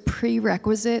sort of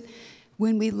prerequisite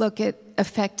when we look at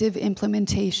effective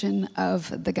implementation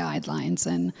of the guidelines.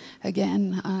 And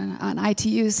again, on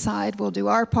ITU's side, we'll do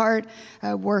our part,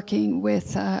 working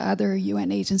with other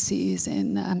UN agencies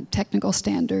in technical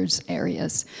standards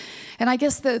areas. And I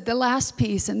guess the last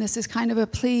piece, and this is kind of a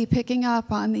plea picking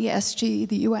up on the SG,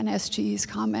 the UN SG's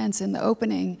comments in the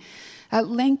opening,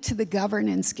 linked to the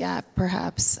governance gap,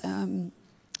 perhaps. And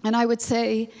I would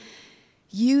say,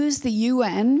 use the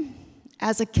UN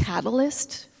as a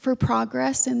catalyst for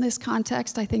progress in this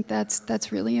context. I think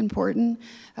that's really important.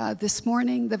 This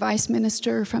morning, the Vice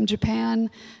Minister from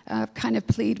Japan kind of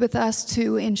pleaded with us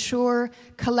to ensure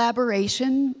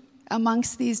collaboration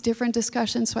amongst these different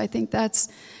discussions, so I think that's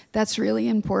really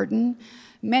important.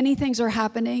 Many things are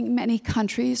happening, many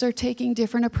countries are taking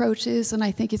different approaches, and I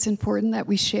think it's important that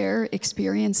we share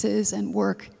experiences and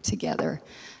work together.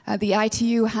 The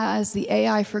ITU has the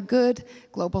AI for Good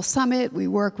Global Summit. We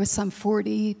work with some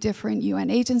 40 different UN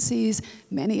agencies,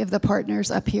 many of the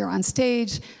partners up here on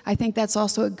stage. I think that's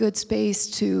also a good space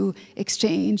to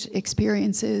exchange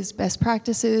experiences, best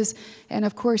practices, and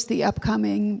of course the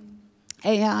upcoming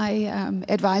AI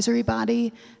advisory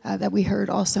body that we heard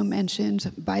also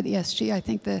mentioned by the SG. I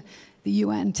think the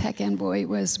UN tech envoy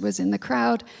was in the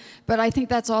crowd. But I think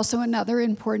that's also another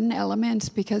important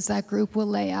element, because that group will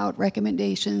lay out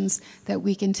recommendations that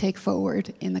we can take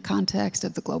forward in the context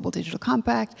of the Global Digital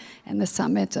Compact and the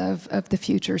Summit of the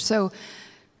future. So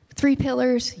 3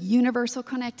 pillars: universal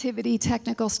connectivity,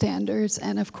 technical standards,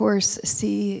 and of course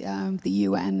see the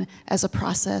UN as a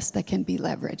process that can be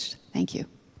leveraged. Thank you.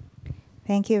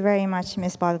 Thank you very much,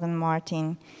 Ms.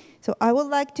 Balgan-Martin. So I would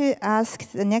like to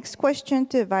ask the next question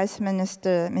to Vice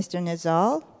Minister, Mr.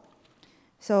 Nizal.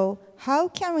 So how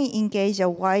can we engage a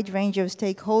wide range of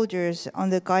stakeholders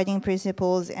on the guiding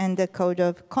principles and the code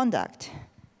of conduct?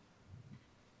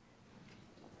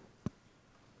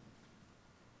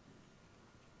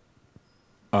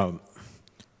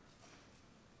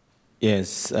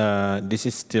 Yes, this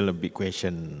is still a big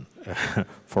question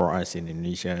for us in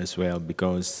Indonesia as well,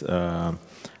 because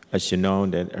as you know,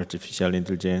 that artificial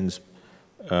intelligence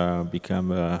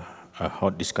become a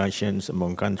hot discussions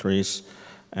among countries,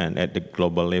 and at the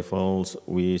global levels,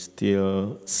 we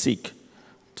still seek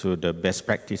to the best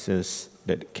practices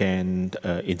that can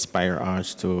inspire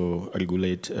us to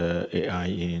regulate AI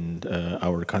in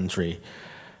our country.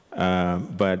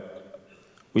 But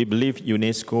we believe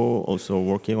UNESCO also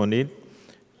working on it,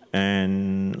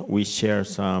 and we share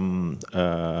some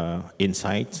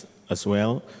insights as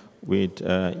well with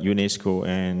UNESCO,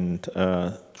 and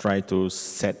try to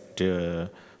set the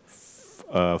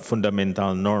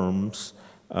fundamental norms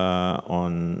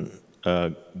on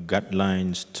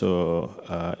guidelines to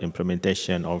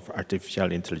implementation of artificial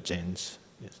intelligence.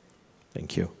 Yes.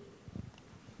 Thank you.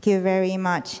 Thank you very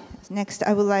much. Next,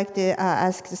 I would like to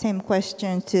ask the same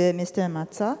question to Mr.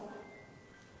 Matza.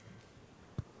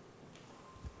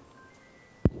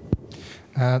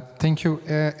 Thank you.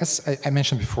 As I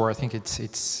mentioned before, I think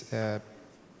it's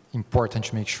important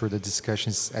to make sure the discussion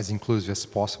is as inclusive as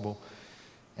possible,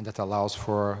 and that allows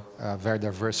for a very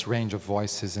diverse range of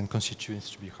voices and constituents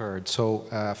to be heard. So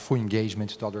full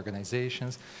engagement with other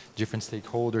organizations, different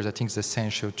stakeholders, I think is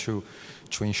essential to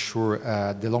ensure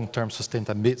the long-term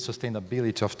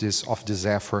sustainability of this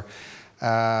effort.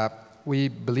 We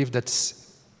believe that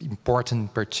important in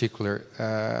particular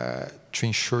to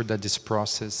ensure that this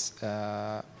process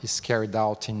is carried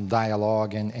out in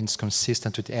dialogue and is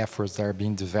consistent with efforts that are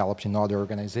being developed in other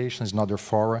organizations, in other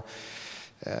fora,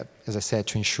 as I said,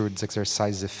 to ensure this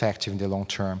exercise is effective in the long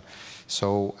term.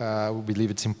 So we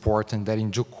believe it's important that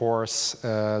in due course,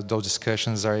 those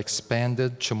discussions are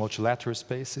expanded to multilateral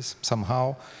spaces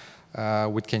somehow.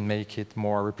 We can make it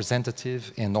more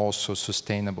representative and also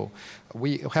sustainable.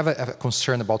 We have a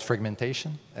concern about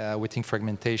fragmentation. We think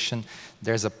fragmentation,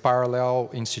 there's a parallel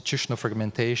institutional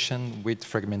fragmentation with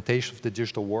fragmentation of the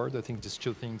digital world. I think these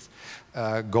two things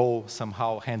go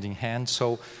somehow hand in hand.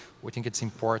 So we think it's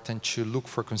important to look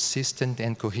for consistent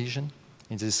and cohesion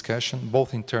in the discussion,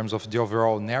 both in terms of the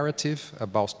overall narrative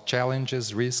about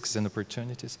challenges, risks, and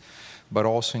opportunities, but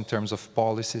also in terms of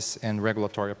policies and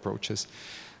regulatory approaches.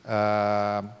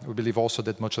 We believe also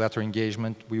that multilateral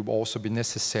engagement will also be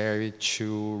necessary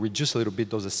to reduce a little bit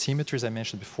those asymmetries I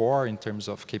mentioned before in terms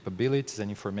of capabilities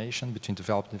and information between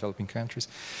developed and developing countries.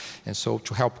 And so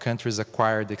to help countries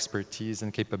acquire the expertise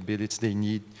and capabilities they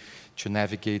need to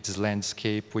navigate this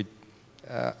landscape with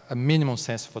a minimum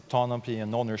sense of autonomy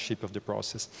and ownership of the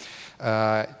process,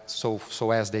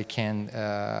 so as they can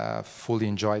fully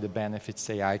enjoy the benefits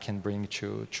AI can bring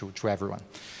to everyone.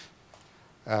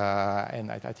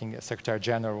 And I think Secretary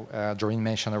General Doreen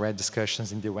mentioned already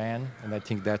discussions in the UN, and I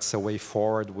think that's a way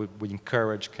forward. We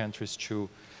encourage countries to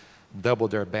double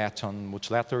their bet on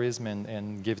multilateralism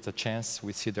and give it a chance.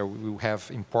 We see that we will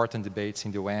have important debates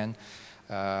in the UN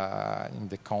in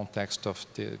the context of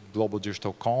the Global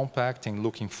Digital Compact and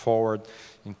looking forward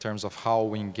in terms of how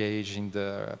we engage in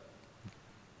the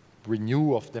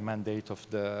renewal of the mandate of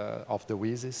the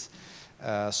WSIS.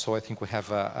 So I think we have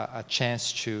a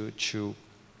chance to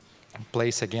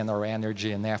place again our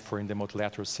energy and effort in the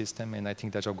multilateral system, and I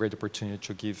think that's a great opportunity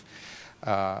to give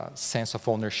a sense of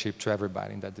ownership to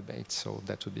everybody in that debate. So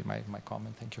that would be my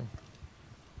comment. Thank you.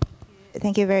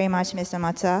 Thank you very much, Mr.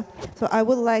 Matsuda. So I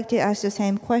would like to ask the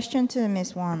same question to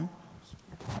Ms. Wang.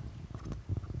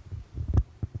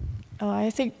 I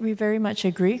think we very much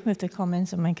agree with the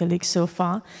comments of my colleagues so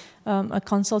far. A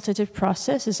consultative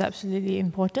process is absolutely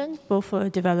important, both for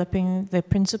developing the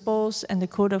principles and the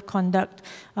code of conduct,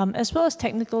 as well as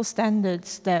technical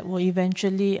standards that will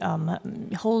eventually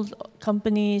hold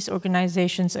companies,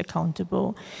 organizations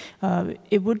accountable.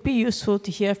 It would be useful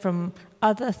to hear from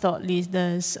other thought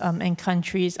leaders and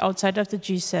countries outside of the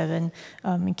G7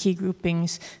 key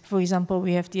groupings. For example,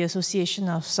 we have the Association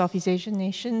of Southeast Asian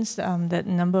Nations that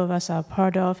a number of us are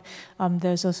part of.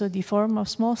 There's also the Forum of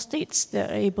Small States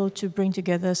that are able to bring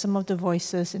together some of the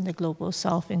voices in the Global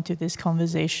South into this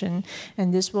conversation.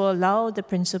 And this will allow the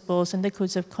principles and the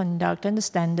codes of conduct and the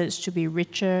standards to be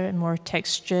richer and more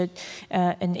textured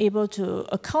and able to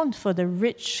account for the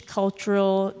rich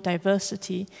cultural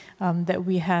diversity that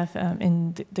we have in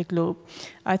the globe.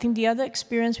 I think the other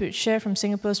experience we would share from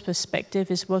Singapore's perspective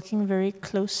is working very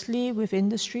closely with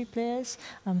industry players,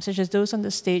 such as those on the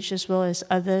stage, as well as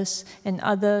others and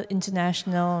other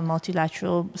international and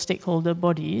multilateral stakeholder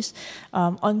bodies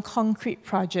on concrete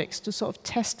projects to sort of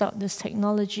test out this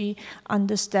technology,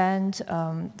 understand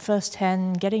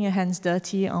firsthand, getting your hands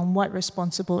dirty on what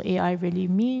responsible AI really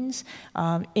means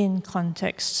in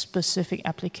context-specific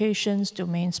applications,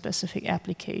 domain-specific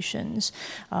applications.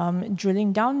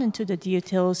 Drilling down into the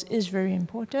details is very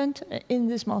important in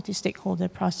this multi-stakeholder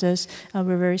process.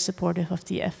 We're very supportive of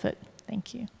the effort.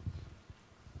 Thank you.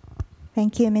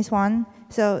 Thank you, Ms. Wan.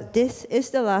 So this is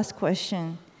the last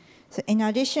question. So in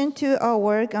addition to our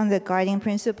work on the guiding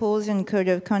principles and code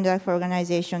of conduct for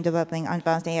organizations developing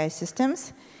advanced AI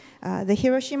systems, the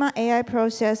Hiroshima AI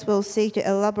process will seek to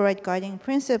elaborate guiding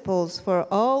principles for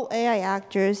all AI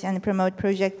actors and promote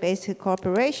project-based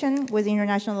cooperation with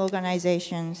international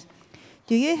organizations.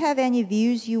 Do you have any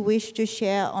views you wish to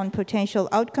share on potential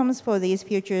outcomes for these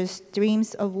future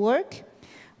streams of work?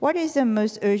 What is the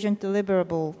most urgent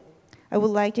deliverable? I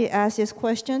would like to ask this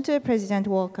question to President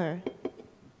Walker.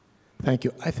 Thank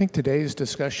you. I think today's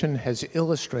discussion has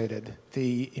illustrated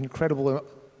the incredible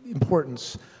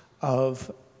importance of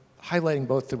highlighting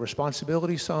both the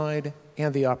responsibility side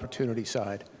and the opportunity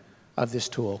side of this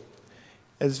tool.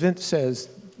 As Vince says,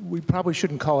 we probably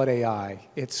shouldn't call it AI.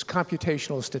 It's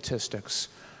computational statistics.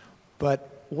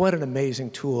 But what an amazing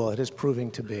tool it is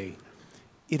proving to be.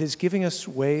 It is giving us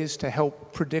ways to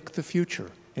help predict the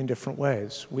future in different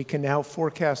ways. We can now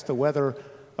forecast the weather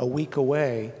a week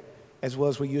away, as well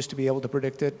as we used to be able to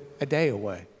predict it a day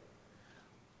away.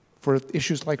 For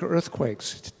issues like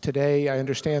earthquakes, today I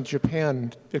understand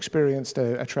Japan experienced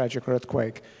a tragic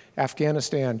earthquake.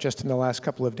 Afghanistan, just in the last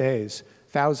couple of days,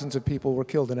 thousands of people were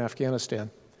killed in Afghanistan.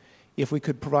 If we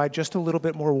could provide just a little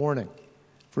bit more warning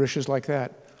for issues like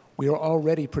that. We are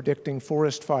already predicting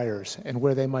forest fires and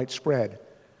where they might spread.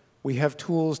 We have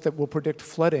tools that will predict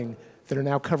flooding that are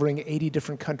now covering 80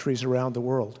 different countries around the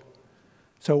world.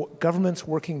 So governments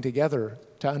working together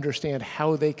to understand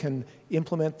how they can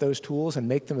implement those tools and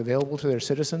make them available to their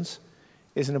citizens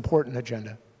is an important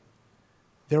agenda.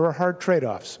 There are hard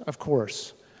trade-offs, of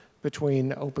course,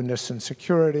 between openness and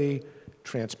security,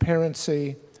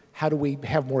 transparency, how do we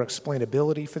have more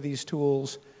explainability for these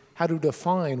tools, how to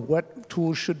define what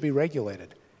tools should be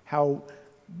regulated, how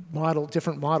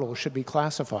different models should be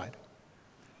classified.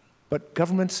 But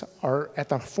governments are at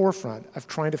the forefront of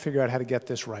trying to figure out how to get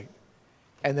this right.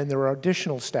 And then there are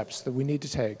additional steps that we need to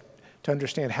take to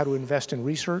understand how to invest in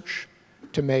research,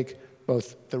 to make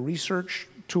both the research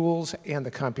tools and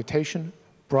the computation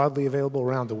broadly available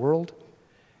around the world.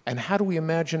 And how do we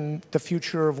imagine the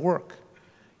future of work?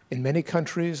 In many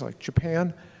countries, like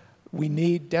Japan, we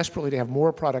need desperately to have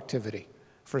more productivity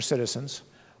for citizens,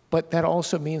 but that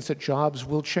also means that jobs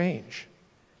will change.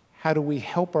 How do we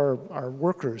help our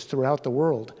workers throughout the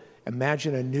world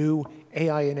imagine a new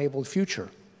AI-enabled future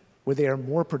where they are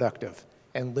more productive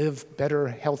and live better,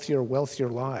 healthier, wealthier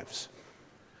lives?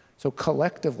 So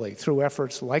collectively, through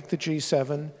efforts like the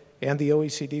G7 and the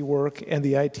OECD work and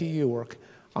the ITU work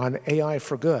on AI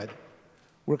for good,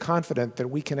 we're confident that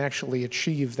we can actually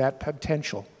achieve that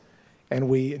potential. And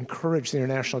we encourage the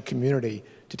international community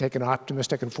to take an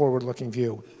optimistic and forward-looking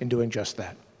view in doing just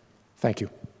that. Thank you.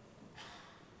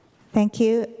 Thank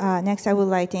you. Next, I would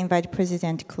like to invite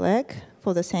President Clegg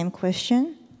for the same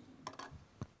question.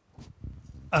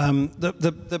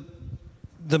 The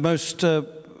most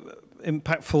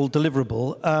impactful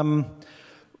deliverable.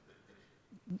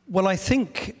 Well, I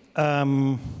think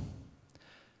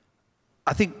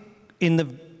in the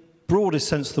broadest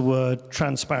sense of the word,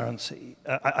 transparency.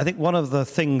 I think one of the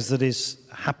things that is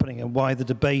happening and why the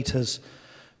debate has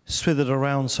swithered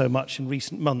around so much in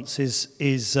recent months is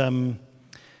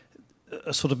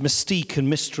a sort of mystique and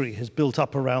mystery has built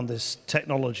up around this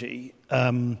technology.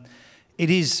 It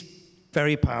is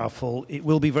very powerful. It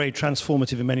will be very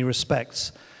transformative in many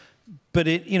respects. But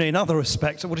in other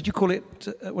respects, what did you call it?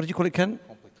 What did you call it, Ken?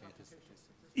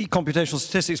 Computational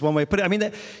statistics, one way to put it. I mean,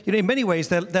 in many ways,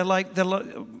 they're like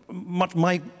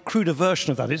my cruder version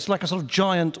of that. It's like a sort of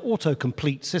giant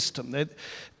autocomplete system.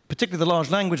 Particularly the large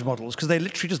language models, because they're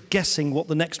literally just guessing what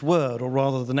the next word, or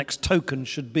rather the next token,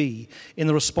 should be in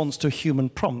the response to a human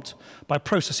prompt by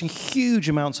processing huge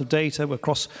amounts of data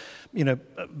across,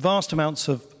 vast amounts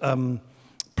of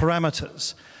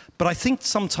parameters. But I think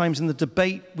sometimes in the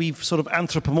debate we've sort of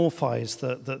anthropomorphized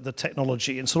the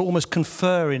technology and sort of almost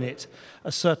confer in it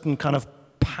a certain kind of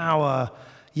power,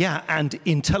 and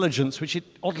intelligence, which it,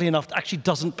 oddly enough, actually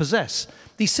doesn't possess.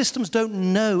 These systems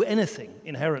don't know anything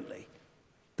inherently.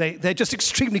 They're just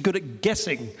extremely good at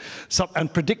guessing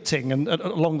and predicting and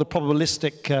along the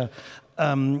probabilistic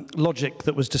logic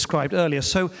that was described earlier.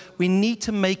 So we need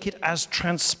to make it as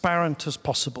transparent as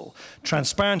possible.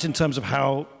 Transparent in terms of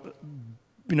how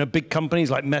big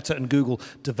companies like Meta and Google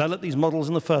develop these models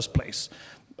in the first place.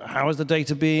 How is the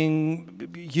data being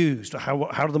used?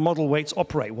 How do the model weights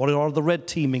operate? What are the red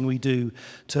teaming we do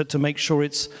to make sure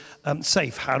it's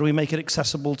safe? How do we make it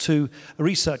accessible to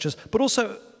researchers? But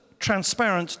also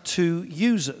transparent to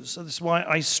users. So this is why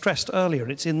I stressed earlier,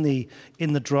 and it's in the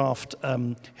draft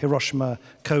Hiroshima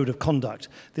Code of Conduct,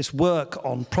 this work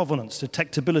on provenance,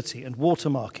 detectability, and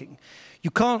watermarking.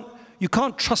 You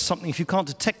can't trust something if you can't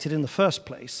detect it in the first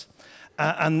place.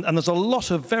 And there's a lot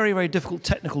of very, very difficult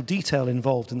technical detail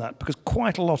involved in that, because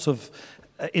quite a lot of,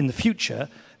 in the future,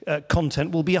 content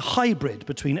will be a hybrid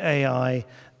between AI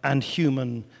and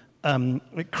human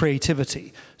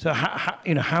creativity. So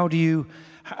how do you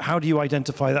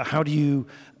identify that? How do you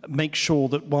make sure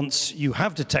that once you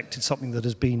have detected something that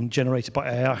has been generated by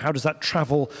AI, how does that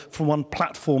travel from one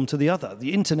platform to the other?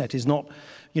 The internet is not,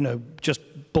 just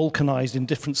balkanized in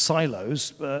different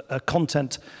silos.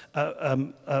 Content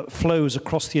flows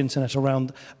across the internet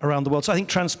around the world. So I think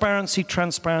transparency,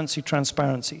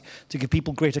 to give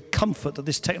people greater comfort that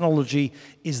this technology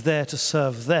is there to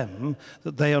serve them,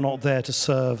 that they are not there to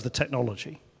serve the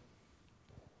technology.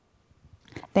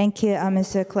 Thank you,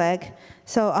 Mr. Clegg.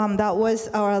 So that was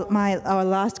our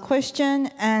last question,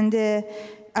 and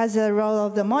as a role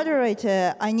of the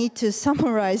moderator, I need to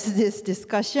summarize this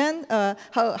discussion.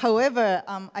 However,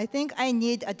 I think I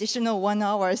need additional 1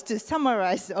 hour to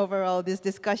summarize overall this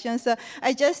discussion. So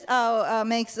I just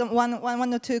make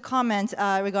one or two comments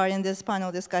regarding this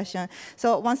panel discussion.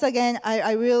 So once again,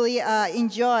 I really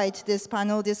enjoyed this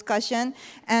panel discussion,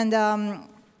 and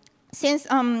since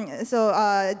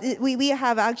we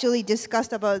have actually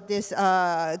discussed about this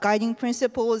guiding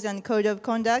principles and code of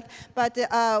conduct, but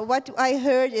what I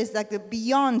heard is like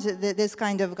beyond this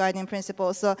kind of guiding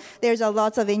principles. So there's a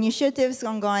lots of initiatives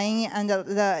ongoing, and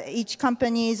each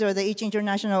companies or each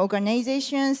international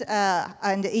organizations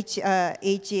and each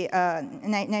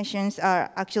nations are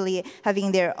actually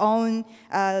having their own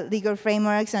legal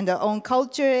frameworks and their own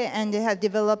culture, and they have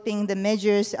developing the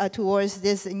measures towards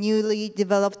this newly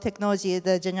developed technology,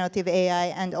 the generative AI,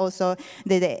 and also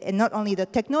not only the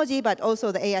technology, but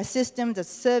also the AI systems, the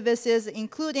services,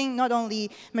 including not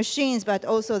only machines, but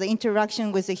also the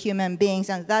interaction with the human beings.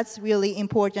 And that's really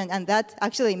important, and that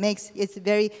actually makes it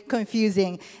very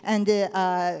confusing. And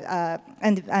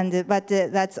but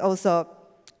that's also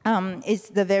is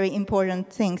the very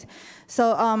important things.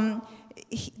 So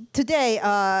today,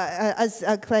 as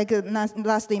Craig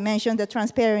lastly mentioned, the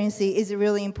transparency is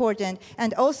really important.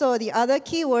 And also the other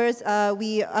keywords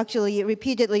we actually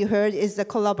repeatedly heard is the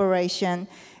collaboration.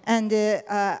 And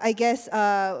I guess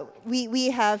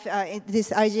we have this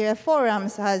IGF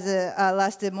forums has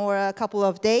lasted a couple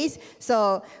of days,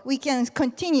 so we can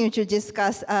continue to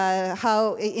discuss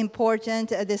how important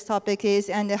this topic is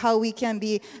and how we can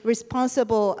be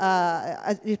responsible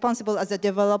as the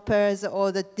developers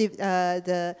or the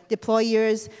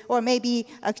deployers or maybe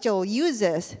actual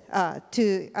users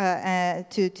to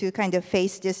kind of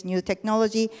face this new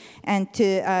technology and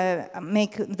to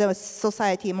make the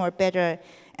society more better.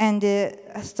 And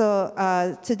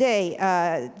so today,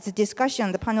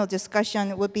 the panel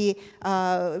discussion would be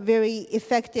very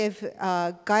effective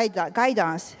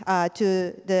guidance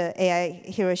to the AI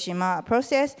Hiroshima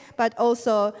process, but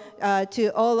also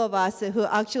to all of us who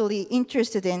are actually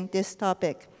interested in this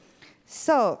topic.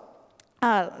 So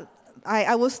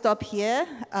I will stop here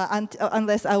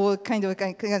unless I will kind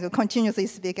of continuously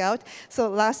speak out. So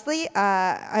lastly,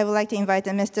 I would like to invite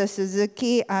Mr.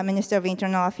 Suzuki, Minister of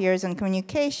Internal Affairs and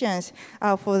Communications,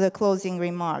 for the closing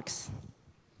remarks.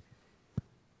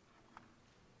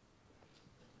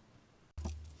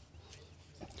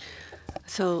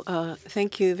 So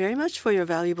thank you very much for your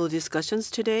valuable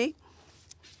discussions today.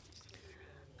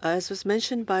 As was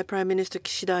mentioned by Prime Minister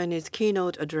Kishida in his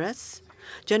keynote address,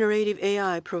 generative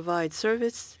AI provides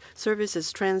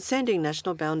services transcending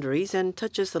national boundaries and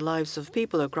touches the lives of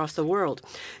people across the world.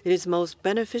 It is most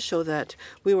beneficial that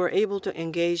we were able to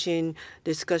engage in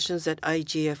discussions at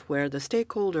IGF where the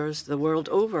stakeholders the world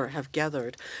over have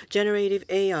gathered. Generative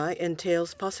AI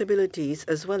entails possibilities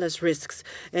as well as risks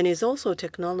and is also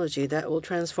technology that will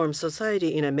transform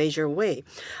society in a major way.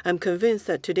 I'm convinced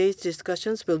that today's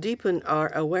discussions will deepen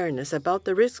our awareness about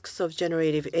the risks of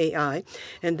generative AI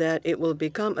and that it will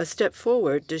become a step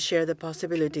forward to share the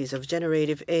possibilities of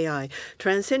generative AI,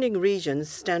 transcending regions,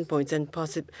 standpoints, and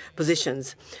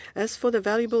positions. As for the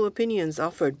valuable opinions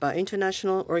offered by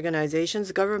international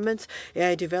organizations, governments,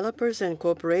 AI developers, and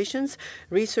corporations,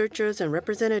 researchers, and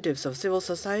representatives of civil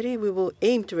society, we will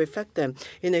aim to reflect them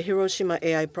in the Hiroshima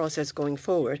AI process going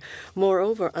forward.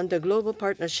 Moreover, under Global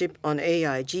Partnership on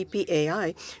AI,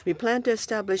 GPAI, we plan to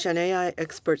establish an AI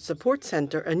Expert Support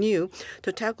Center anew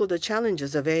to tackle the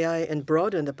challenges of AI and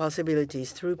broaden the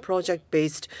possibilities through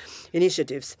project-based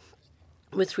initiatives.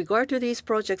 With regard to these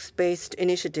project-based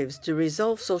initiatives to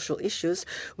resolve social issues,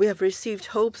 we have received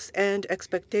hopes and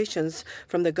expectations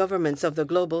from the governments of the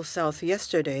Global South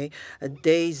yesterday,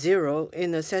 day zero,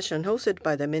 in a session hosted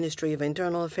by the Ministry of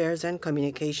Internal Affairs and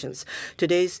Communications.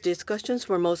 Today's discussions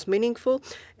were most meaningful,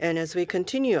 and as we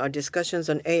continue our discussions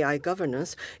on AI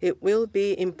governance, it will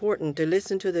be important to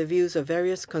listen to the views of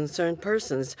various concerned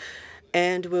persons,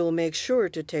 and we'll make sure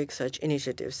to take such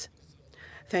initiatives.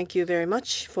 Thank you very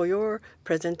much for your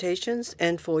presentations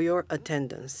and for your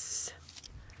attendance.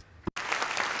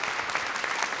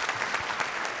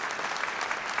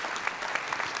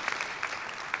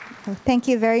 Thank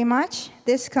you very much.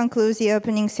 This concludes the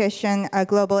opening session,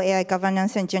 Global AI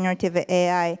Governance and Generative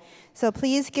AI. So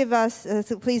please give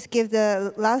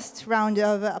the last round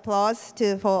of applause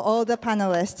for all the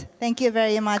panelists. Thank you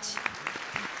very much.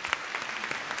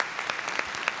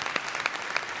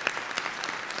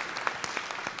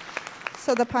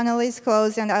 So the panel is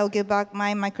closed, and I'll give back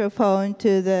my microphone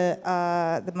to the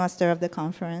master of the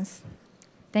conference.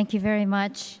 Thank you very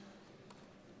much.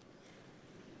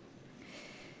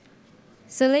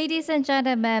 So ladies and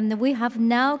gentlemen, we have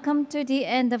now come to the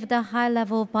end of the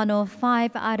high-level panel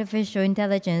 5, Artificial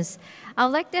Intelligence. I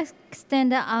would like to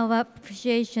extend our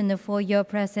appreciation for your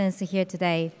presence here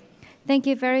today. Thank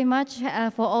you very much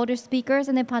for all the speakers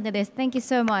and the panelists. Thank you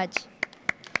so much.